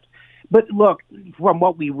of yet. But look, from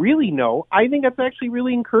what we really know, I think that's actually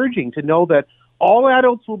really encouraging to know that all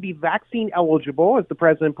adults will be vaccine eligible, as the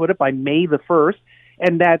president put it, by May the 1st,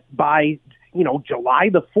 and that by July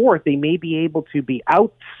the 4th, they may be able to be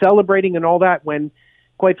out celebrating and all that when,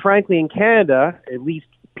 quite frankly, in Canada, at least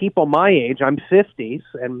people my age, I'm 50,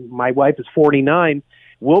 and my wife is 49,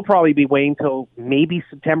 we'll probably be waiting till maybe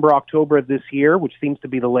September, October of this year, which seems to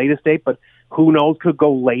be the latest date, but who knows, could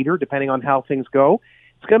go later, depending on how things go.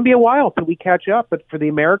 It's going to be a while till we catch up, but for the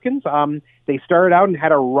Americans, they started out and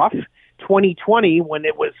had a rough 2020 when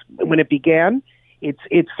it began.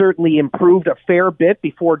 It's certainly improved a fair bit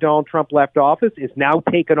before Donald Trump left office. It's now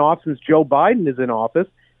taken off since Joe Biden is in office.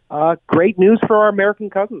 Great news for our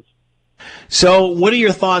American cousins. So what are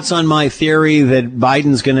your thoughts on my theory that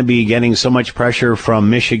Biden's going to be getting so much pressure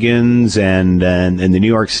from Michigans and the New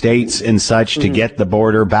York states and such to get the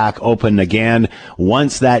border back open again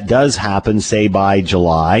once that does happen, say by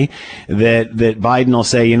July, that Biden will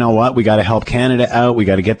say, you know what, we got to help Canada out, we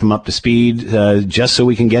got to get them up to speed just so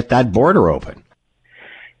we can get that border open?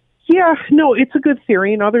 Yeah, no, it's a good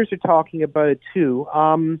theory, and others are talking about it too.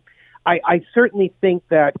 I certainly think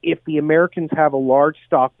that if the Americans have a large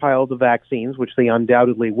stockpile of the vaccines, which they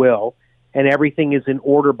undoubtedly will, and everything is in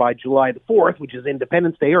order by July the 4th, which is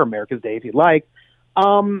Independence Day or America's Day if you like,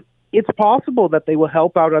 it's possible that they will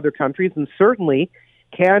help out other countries, and certainly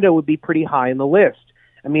Canada would be pretty high in the list.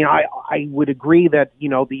 I would agree that,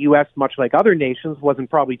 the U.S., much like other nations, wasn't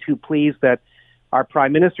probably too pleased that our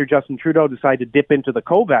Prime Minister, Justin Trudeau, decided to dip into the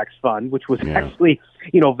COVAX fund, which was actually,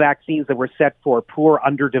 vaccines that were set for poor,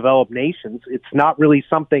 underdeveloped nations. It's not really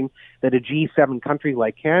something that a G7 country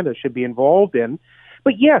like Canada should be involved in.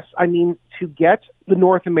 But yes, to get the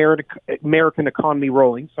North American economy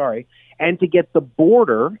rolling, and to get the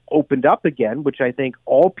border opened up again, which I think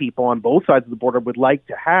all people on both sides of the border would like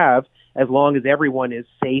to have, as long as everyone is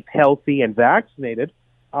safe, healthy, and vaccinated,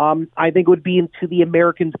 I think it would be to the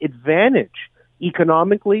Americans' advantage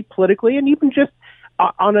economically, politically, and even just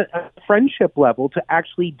on a friendship level to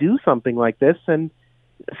actually do something like this. And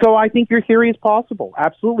so I think your theory is possible,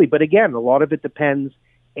 absolutely. But again, a lot of it depends,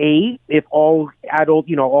 A, if all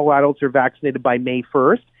adults are vaccinated by May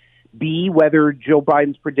 1st, B, whether Joe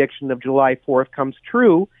Biden's prediction of July 4th comes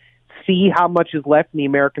true, C, how much is left in the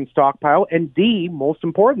American stockpile, and D, most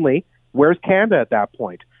importantly, where's Canada at that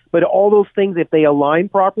point? But all those things, if they align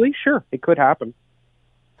properly, sure, it could happen.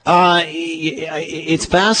 It's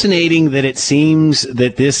fascinating that it seems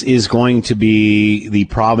that this is going to be the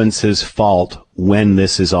province's fault when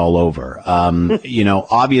this is all over.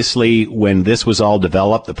 Obviously, when this was all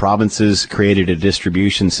developed, the provinces created a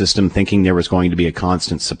distribution system thinking there was going to be a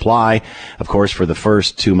constant supply. Of course, for the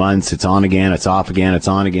first 2 months, it's on again, it's off again, it's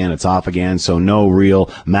on again, it's off again. So no real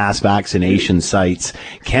mass vaccination sites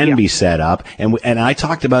can be set up. And I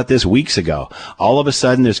talked about this weeks ago. All of a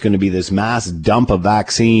sudden, there's going to be this mass dump of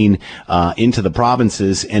vaccine into the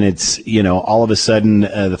provinces. And it's, all of a sudden,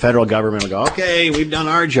 the federal government will go, okay, we've done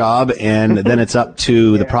our job. And then it's up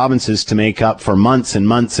to the provinces to make up for months and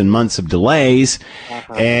months and months of delays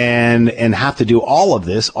and have to do all of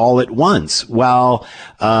this all at once. Well,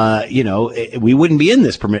 we wouldn't be in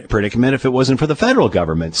this predicament if it wasn't for the federal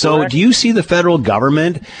government. So Correct. Do you see the federal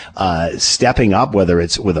government stepping up, whether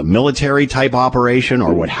it's with a military type operation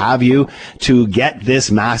or what have you, to get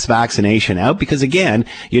this mass vaccination out? Because again,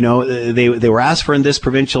 they were asked for in this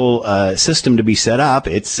provincial system to be set up.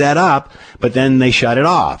 It's set up, but then they shut it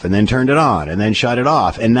off and then turned it on and then shut it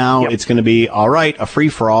off. And now it's going to be, all right, a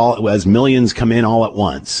free-for-all as millions come in all at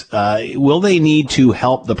once. Will they need to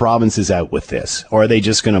help the provinces out with this, or are they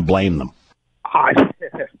just going to blame them?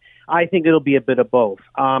 I think it'll be a bit of both.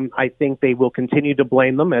 I think they will continue to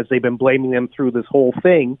blame them, as they've been blaming them through this whole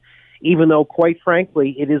thing, even though, quite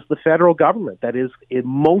frankly, it is the federal government that is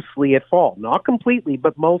mostly at fault. Not completely,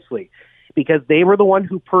 but mostly. Because they were the one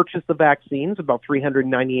who purchased the vaccines, about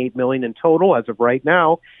 $398 million in total as of right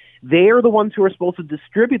now. They are the ones who are supposed to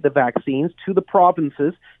distribute the vaccines to the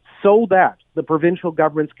provinces so that the provincial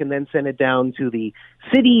governments can then send it down to the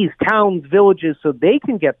cities, towns, villages, so they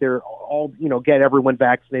can get get everyone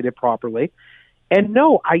vaccinated properly. And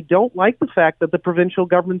no, I don't like the fact that the provincial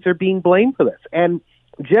governments are being blamed for this. And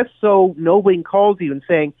just so nobody calls you and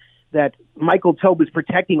saying that Michael Taube is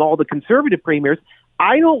protecting all the conservative premiers,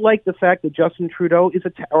 I don't like the fact that Justin Trudeau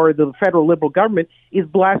or the federal Liberal government is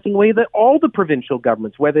blasting away all the provincial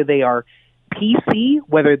governments, whether they are PC,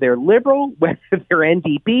 whether they're Liberal, whether they're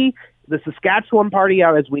NDP, the Saskatchewan Party,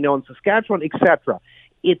 as we know in Saskatchewan, etc.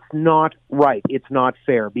 It's not right. It's not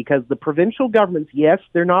fair, because the provincial governments, yes,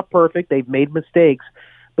 they're not perfect. They've made mistakes,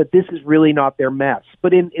 but this is really not their mess.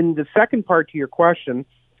 But in the second part to your question,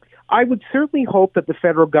 I would certainly hope that the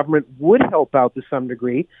federal government would help out to some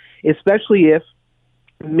degree, especially if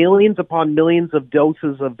millions upon millions of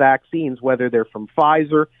doses of vaccines, whether they're from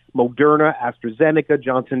Pfizer, Moderna, AstraZeneca,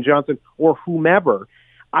 Johnson & Johnson, or whomever,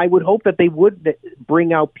 I would hope that they would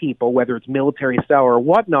bring out people, whether it's military style or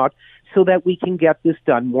whatnot, so that we can get this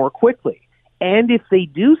done more quickly. And if they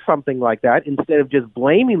do something like that, instead of just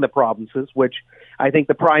blaming the provinces, which I think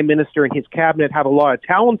the Prime Minister and his cabinet have a lot of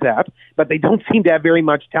talent at, but they don't seem to have very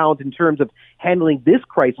much talent in terms of handling this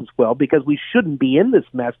crisis well, because we shouldn't be in this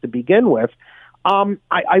mess to begin with.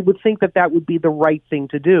 I would think that would be the right thing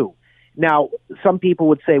to do. Now, some people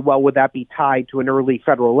would say, well, would that be tied to an early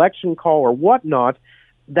federal election call or whatnot?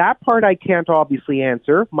 That part I can't obviously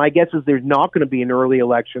answer. My guess is there's not going to be an early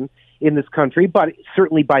election in this country, but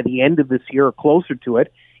certainly by the end of this year or closer to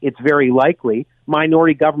it, it's very likely.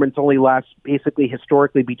 Minority governments only last basically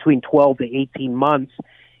historically between 12 to 18 months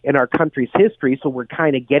in our country's history, so we're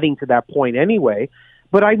kind of getting to that point anyway.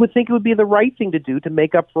 But I would think it would be the right thing to do to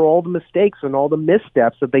make up for all the mistakes and all the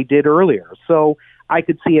missteps that they did earlier. So I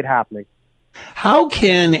could see it happening. How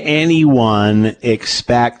can anyone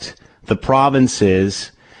expect the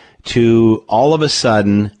provinces to all of a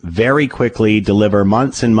sudden very quickly deliver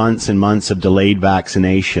months and months and months of delayed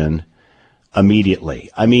vaccination immediately?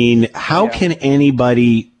 I mean, how can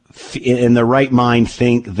anybody in their right mind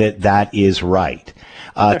think that is right?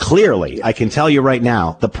 Clearly, I can tell you right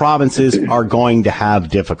now, the provinces are going to have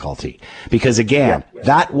difficulty because, again,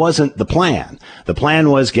 that wasn't the plan. The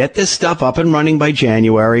plan was get this stuff up and running by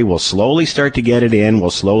January. We'll slowly start to get it in.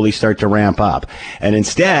 We'll slowly start to ramp up. And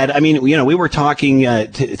instead, I mean, we were talking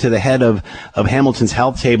to the head of Hamilton's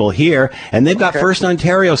health table here, and they've got First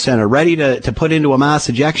Ontario Centre ready to put into a mass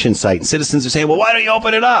ejection site. And citizens are saying, well, why don't you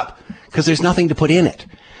open it up? Because there's nothing to put in it.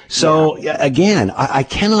 So again, I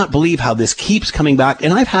cannot believe how this keeps coming back.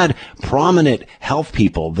 And I've had prominent health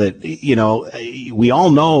people that, we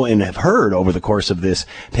all know and have heard over the course of this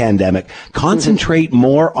pandemic concentrate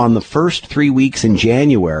more on the first 3 weeks in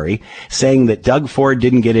January, saying that Doug Ford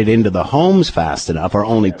didn't get it into the homes fast enough or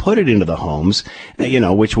only put it into the homes,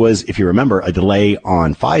 which was, if you remember, a delay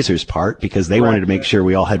on Pfizer's part because they wanted to make sure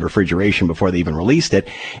we all had refrigeration before they even released it.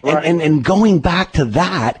 And going back to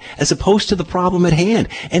that as opposed to the problem at hand.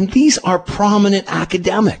 And these are prominent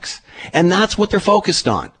academics, and that's what they're focused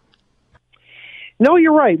on. No,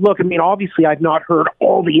 you're right. Look, I mean, obviously, I've not heard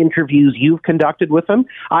all the interviews you've conducted with them.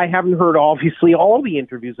 I haven't heard, obviously, all the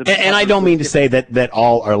interviews. And I don't mean to say that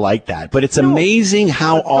all are like that, but it's amazing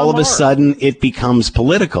how all of a sudden it becomes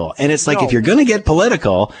political. And it's like, if you're going to get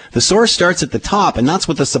political, the source starts at the top, and that's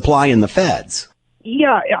with the supply and the feds.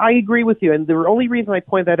 Yeah, I agree with you. And the only reason I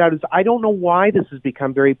point that out is I don't know why this has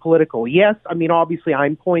become very political. Yes, I mean, obviously,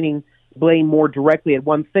 I'm pointing blame more directly at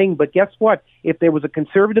one thing, but guess what? If there was a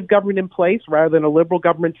conservative government in place rather than a liberal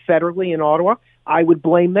government federally in Ottawa, I would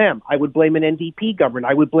blame them. I would blame an NDP government.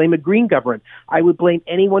 I would blame a Green government. I would blame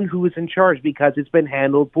anyone who is in charge because it's been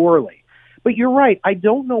handled poorly. But you're right. I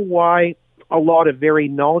don't know why a lot of very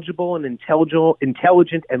knowledgeable and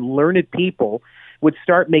intelligent and learned people would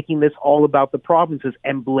start making this all about the provinces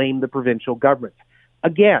and blame the provincial governments.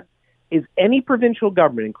 Again, is any provincial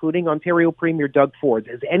government, including Ontario Premier Doug Ford,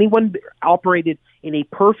 has anyone operated in a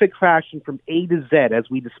perfect fashion from A to Z as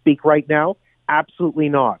we speak right now? Absolutely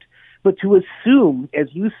not. But to assume, as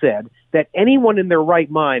you said, that anyone in their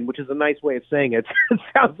right mind, which is a nice way of saying it, it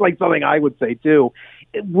sounds like something I would say too,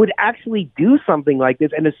 would actually do something like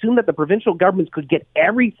this and assume that the provincial governments could get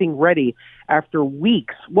everything ready after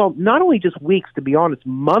weeks, well, not only just weeks, to be honest,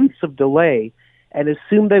 months of delay, and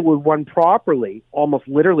assume they would run properly, almost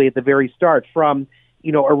literally at the very start, from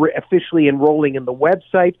officially enrolling in the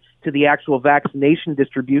website to the actual vaccination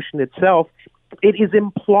distribution itself. It is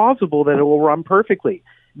implausible that it will run perfectly.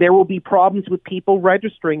 There will be problems with people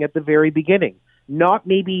registering at the very beginning. Not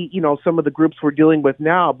maybe, some of the groups we're dealing with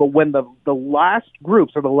now, but when the last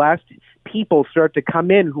groups or the last people start to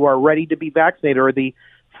come in who are ready to be vaccinated, or the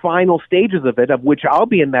final stages of it, of which I'll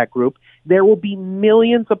be in that group, there will be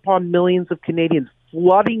millions upon millions of Canadians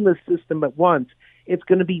flooding the system at once. It's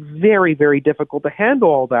going to be very, very difficult to handle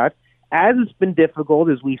all that, as it's been difficult,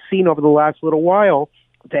 as we've seen over the last little while,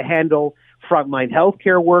 to handle frontline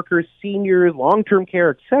healthcare workers, seniors, long-term care,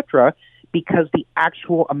 etc., because the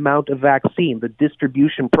actual amount of vaccine, the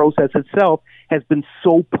distribution process itself, has been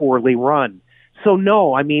so poorly run. So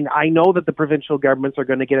no, I mean, I know that the provincial governments are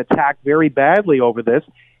going to get attacked very badly over this,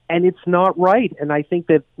 and it's not right. And I think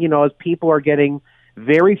that, as people are getting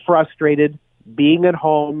very frustrated, being at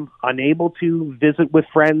home, unable to visit with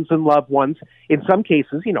friends and loved ones, in some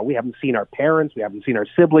cases, we haven't seen our parents, we haven't seen our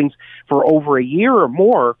siblings for over a year or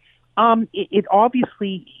more. It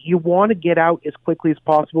obviously, you want to get out as quickly as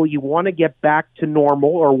possible. You want to get back to normal,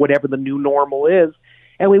 or whatever the new normal is,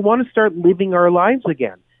 and we want to start living our lives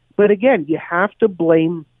again. But again, you have to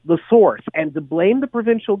blame the source, and to blame the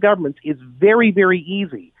provincial governments is very, very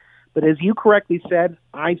easy. But as you correctly said,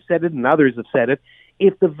 I've said it and others have said it,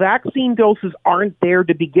 if the vaccine doses aren't there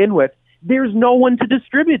to begin with, there's no one to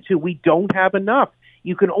distribute to. We don't have enough.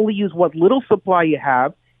 You can only use what little supply you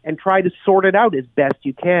have and try to sort it out as best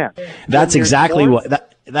you can. That's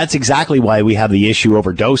exactly why we have the issue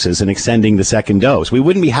over doses and extending the second dose. We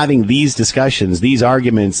wouldn't be having these discussions, these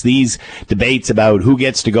arguments, these debates about who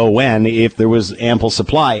gets to go when if there was ample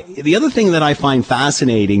supply. The other thing that I find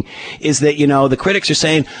fascinating is that, the critics are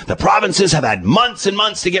saying the provinces have had months and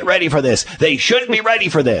months to get ready for this. They shouldn't be ready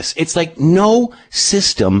for this. It's like no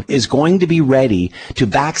system is going to be ready to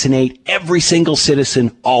vaccinate every single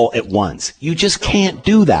citizen all at once. You just can't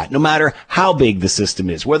do that, no matter how big the system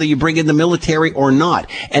is, whether you bring in the military or not.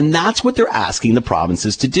 And that's what they're asking the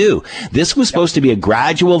provinces to do. This was supposed to be a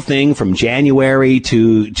gradual thing from January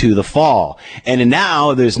to the fall. And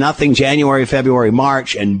now there's nothing January, February,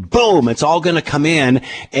 March, and boom, it's all going to come in,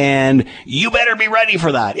 and you better be ready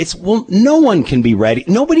for that. No one can be ready.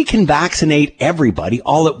 Nobody can vaccinate everybody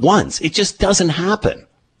all at once. It just doesn't happen.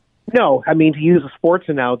 No, I mean, to use a sports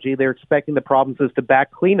analogy, they're expecting the provinces to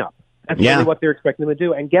back cleanup. That's really what they're expecting them to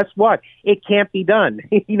do. And guess what? It can't be done.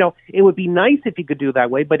 It would be nice if you could do that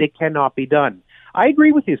way, but it cannot be done. I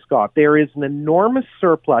agree with you, Scott. There is an enormous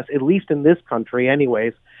surplus, at least in this country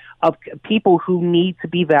anyways, of people who need to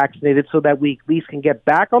be vaccinated so that we at least can get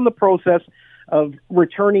back on the process of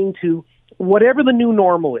returning to whatever the new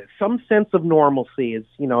normal is, some sense of normalcy, as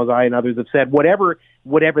I and others have said, whatever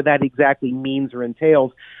that exactly means or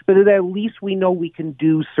entails, but at least we know we can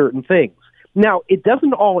do certain things. Now, it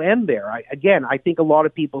doesn't all end there. I think a lot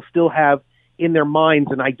of people still have in their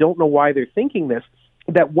minds, and I don't know why they're thinking this,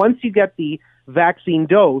 that once you get the vaccine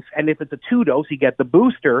dose, and if it's a 2-dose, you get the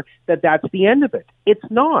booster, that's the end of it. It's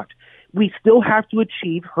not. We still have to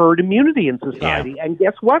achieve herd immunity in society. Yeah. And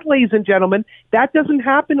guess what, ladies and gentlemen? That doesn't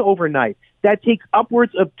happen overnight. That takes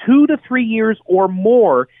upwards of 2 to 3 years or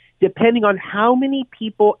more, depending on how many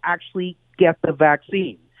people actually get the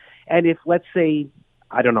vaccine. And if, let's say,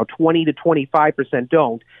 20 to 25%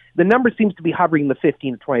 don't. The number seems to be hovering in the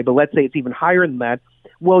 15 to 20, but let's say it's even higher than that.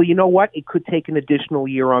 Well, you know what? It could take an additional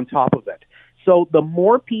year on top of it. So the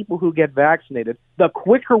more people who get vaccinated, the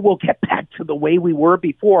quicker we'll get back to the way we were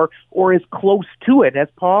before, or as close to it as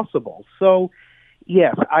possible. So,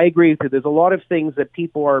 yes, I agree with you. There's a lot of things that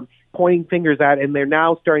people are pointing fingers at, and they're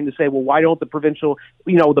now starting to say, well, why don't the provincial,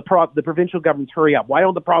 the provincial governments hurry up? Why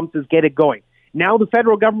don't the provinces get it going? Now the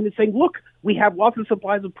federal government is saying, look, we have lots of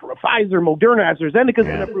supplies of Pfizer, Moderna, AstraZeneca's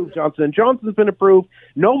been approved, Johnson & Johnson's been approved.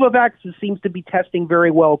 Novavax seems to be testing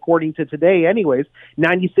very well, according to today anyways,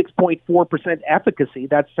 96.4% efficacy.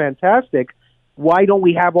 That's fantastic. Why don't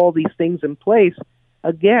we have all these things in place?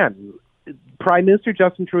 Again, Prime Minister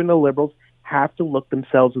Justin Trudeau and the Liberals have to look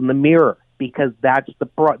themselves in the mirror, because that's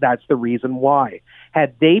the reason why.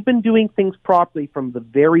 Had they been doing things properly from the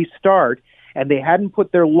very start, and they hadn't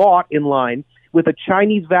put their lot in line with a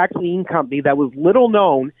Chinese vaccine company that was little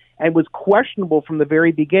known and was questionable from the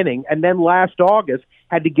very beginning, and then last August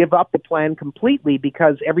had to give up the plan completely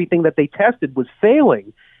because everything that they tested was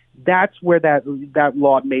failing, that's where that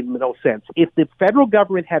lot made no sense. If the federal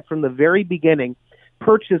government had from the very beginning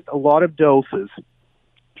purchased a lot of doses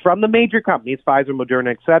from the major companies, Pfizer,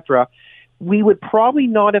 Moderna, etc., we would probably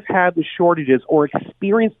not have had the shortages or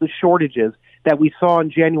experienced the shortages that we saw in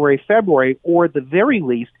January, February, or at the very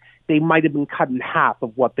least, they might have been cut in half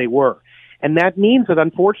of what they were. And that means that,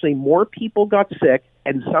 unfortunately, more people got sick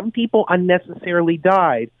and some people unnecessarily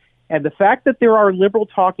died. And the fact that there are liberal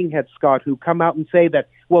talking heads, Scott, who come out and say that,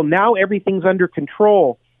 well, now everything's under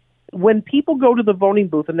control. When people go to the voting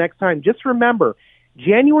booth the next time, just remember,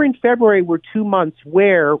 January and February were 2 months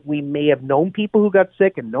where we may have known people who got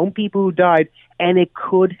sick and known people who died, and it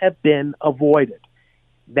could have been avoided.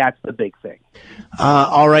 That's the big thing.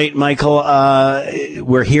 All right, Michael,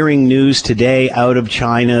 we're hearing news today out of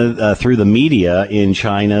China through the media in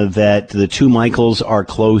China that the two Michaels are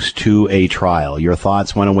close to a trial. Your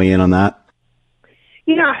thoughts? Want to weigh in on that?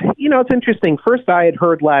 Yeah, it's interesting. First, I had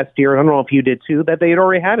heard last year, I don't know if you did too, that they had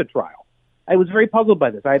already had a trial. I was very puzzled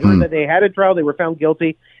by this. I had heard that they had a trial, they were found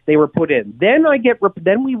guilty, they were put in. Then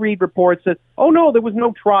we read reports that, oh no, there was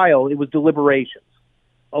no trial, it was deliberations.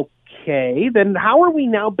 Okay, then how are we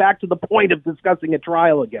now back to the point of discussing a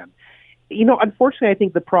trial again? Unfortunately, I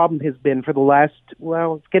think the problem has been for the last,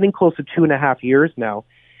 it's getting close to 2.5 years now.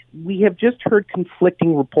 We have just heard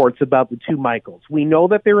conflicting reports about the two Michaels. We know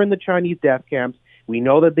that they're in the Chinese death camps. We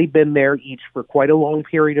know that they've been there each for quite a long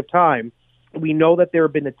period of time. We know that there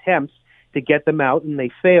have been attempts to get them out, and they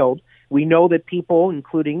failed. We know that people,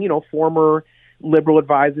 including, former Liberal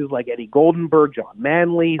advisors like Eddie Goldenberg, John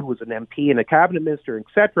Manley, who was an MP and a cabinet minister,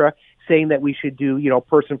 etc., saying that we should do,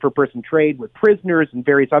 person-for-person trade with prisoners and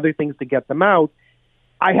various other things to get them out.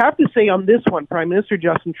 I have to say on this one, Prime Minister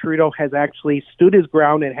Justin Trudeau has actually stood his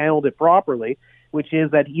ground and handled it properly, which is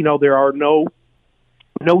that, there are no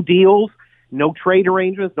deals, no trade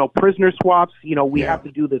arrangements, no prisoner swaps. We have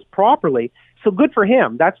to do this properly. So good for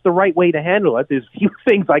him. That's the right way to handle it. There's a few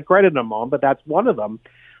things I credit him on, but that's one of them.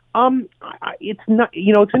 It's not,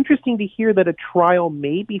 it's interesting to hear that a trial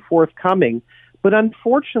may be forthcoming, but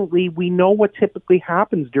unfortunately, we know what typically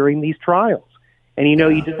happens during these trials. And,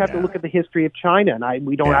 you just have to look at the history of China, and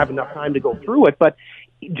we don't have enough time to go through it, but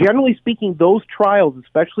generally speaking, those trials,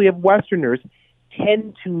 especially of Westerners,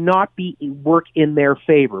 tend to not work in their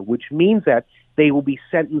favor, which means that they will be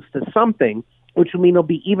sentenced to something, which will mean it'll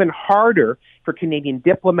be even harder for Canadian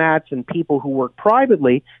diplomats and people who work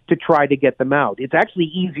privately to try to get them out. It's actually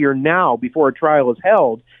easier now before a trial is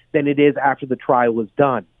held than it is after the trial is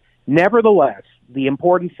done. Nevertheless, the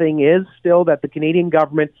important thing is still that the Canadian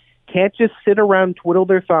government can't just sit around, twiddle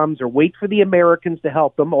their thumbs, or wait for the Americans to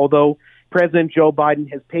help them, although President Joe Biden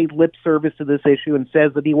has paid lip service to this issue and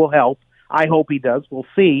says that he will help. I hope he does. We'll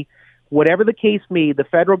see. Whatever the case may be, the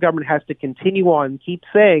federal government has to continue on and keep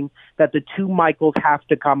saying that the two Michaels have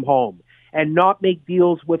to come home and not make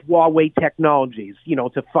deals with Huawei Technologies,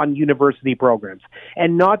 to fund university programs,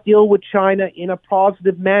 and not deal with China in a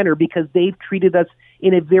positive manner because they've treated us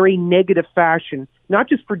in a very negative fashion, not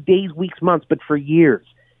just for days, weeks, months, but for years.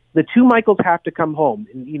 The two Michaels have to come home,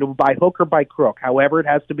 by hook or by crook, however it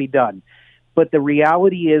has to be done. But the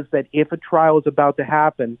reality is that if a trial is about to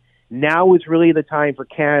happen, now is really the time for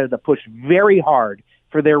Canada to push very hard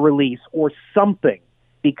for their release or something,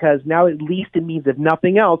 because now at least it means, if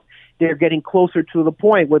nothing else, they're getting closer to the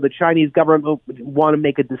point where the Chinese government will want to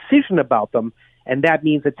make a decision about them, and that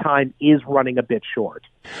means the time is running a bit short.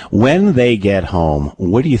 When they get home,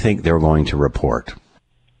 what do you think they're going to report?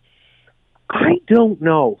 I don't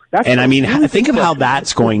know. Think of how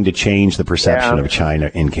that's going to change the perception of China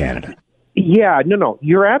in Canada. Yeah, no,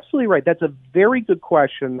 you're absolutely right. That's a very good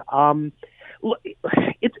question.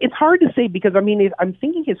 It's hard to say because, I mean, I'm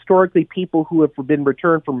thinking historically people who have been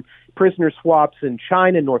returned from prisoner swaps in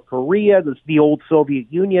China, North Korea, the old Soviet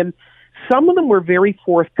Union, some of them were very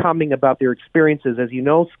forthcoming about their experiences, as you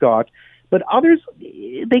know, Scott, but others,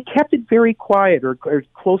 they kept it very quiet or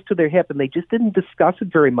close to their hip, and they just didn't discuss it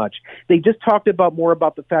very much. They just talked more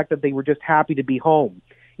about the fact that they were just happy to be home.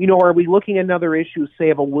 You know, are we looking at another issue,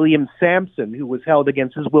 say, of a William Sampson, who was held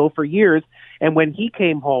against his will for years, and when he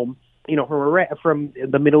came home, you know, from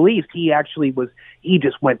the Middle East, he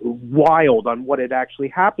just went wild on what had actually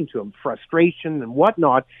happened to him, frustration and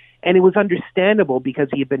whatnot, and it was understandable because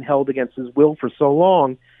he had been held against his will for so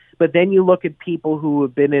long. But then you look at people who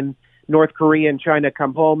have been in North Korea and China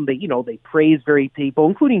come home, they praise very people,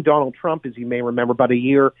 including Donald Trump, as you may remember, about a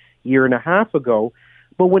year and a half ago.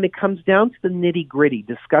 But when it comes down to the nitty-gritty,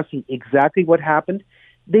 discussing exactly what happened,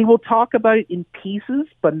 they will talk about it in pieces,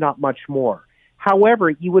 but not much more. However,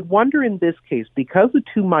 you would wonder in this case, because the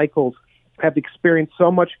two Michaels have experienced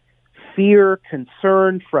so much fear,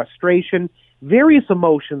 concern, frustration, various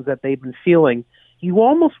emotions that they've been feeling, you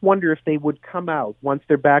almost wonder if they would come out once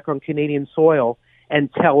they're back on Canadian soil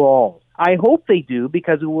and tell all. I hope they do,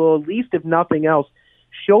 because it will, at least if nothing else,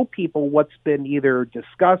 show people what's been either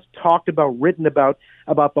discussed, talked about, written about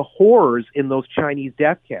the horrors in those Chinese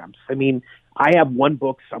death camps. I mean, I have one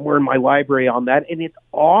book somewhere in my library on that, and it's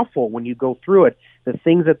awful when you go through it, the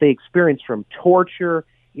things that they experience, from torture,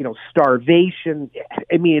 starvation.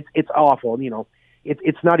 I mean, it's awful.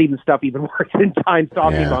 It's not even stuff even worse than Times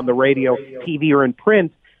talking on the radio, TV, or in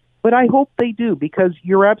print. But I hope they do, because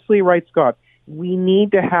you're absolutely right, Scott. We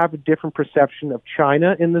need to have a different perception of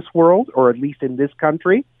China in this world, or at least in this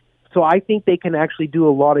country. So I think they can actually do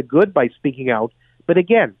a lot of good by speaking out. But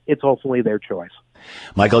again, it's ultimately their choice.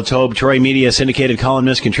 Michael Taube, Troy Media syndicated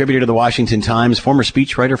columnist, contributor to the Washington Times, former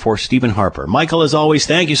speechwriter for Stephen Harper. Michael, as always,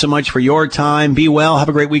 thank you so much for your time. Be well. Have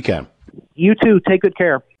a great weekend. You too. Take good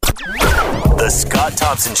care. The Scott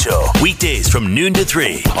Thompson Show, weekdays from noon to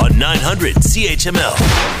 3 on 900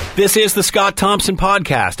 CHML. This is the Scott Thompson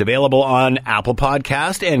Podcast, available on Apple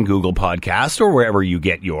Podcast and Google Podcast, or wherever you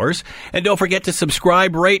get yours. And don't forget to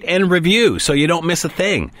subscribe, rate, and review so you don't miss a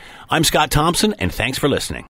thing. I'm Scott Thompson, and thanks for listening.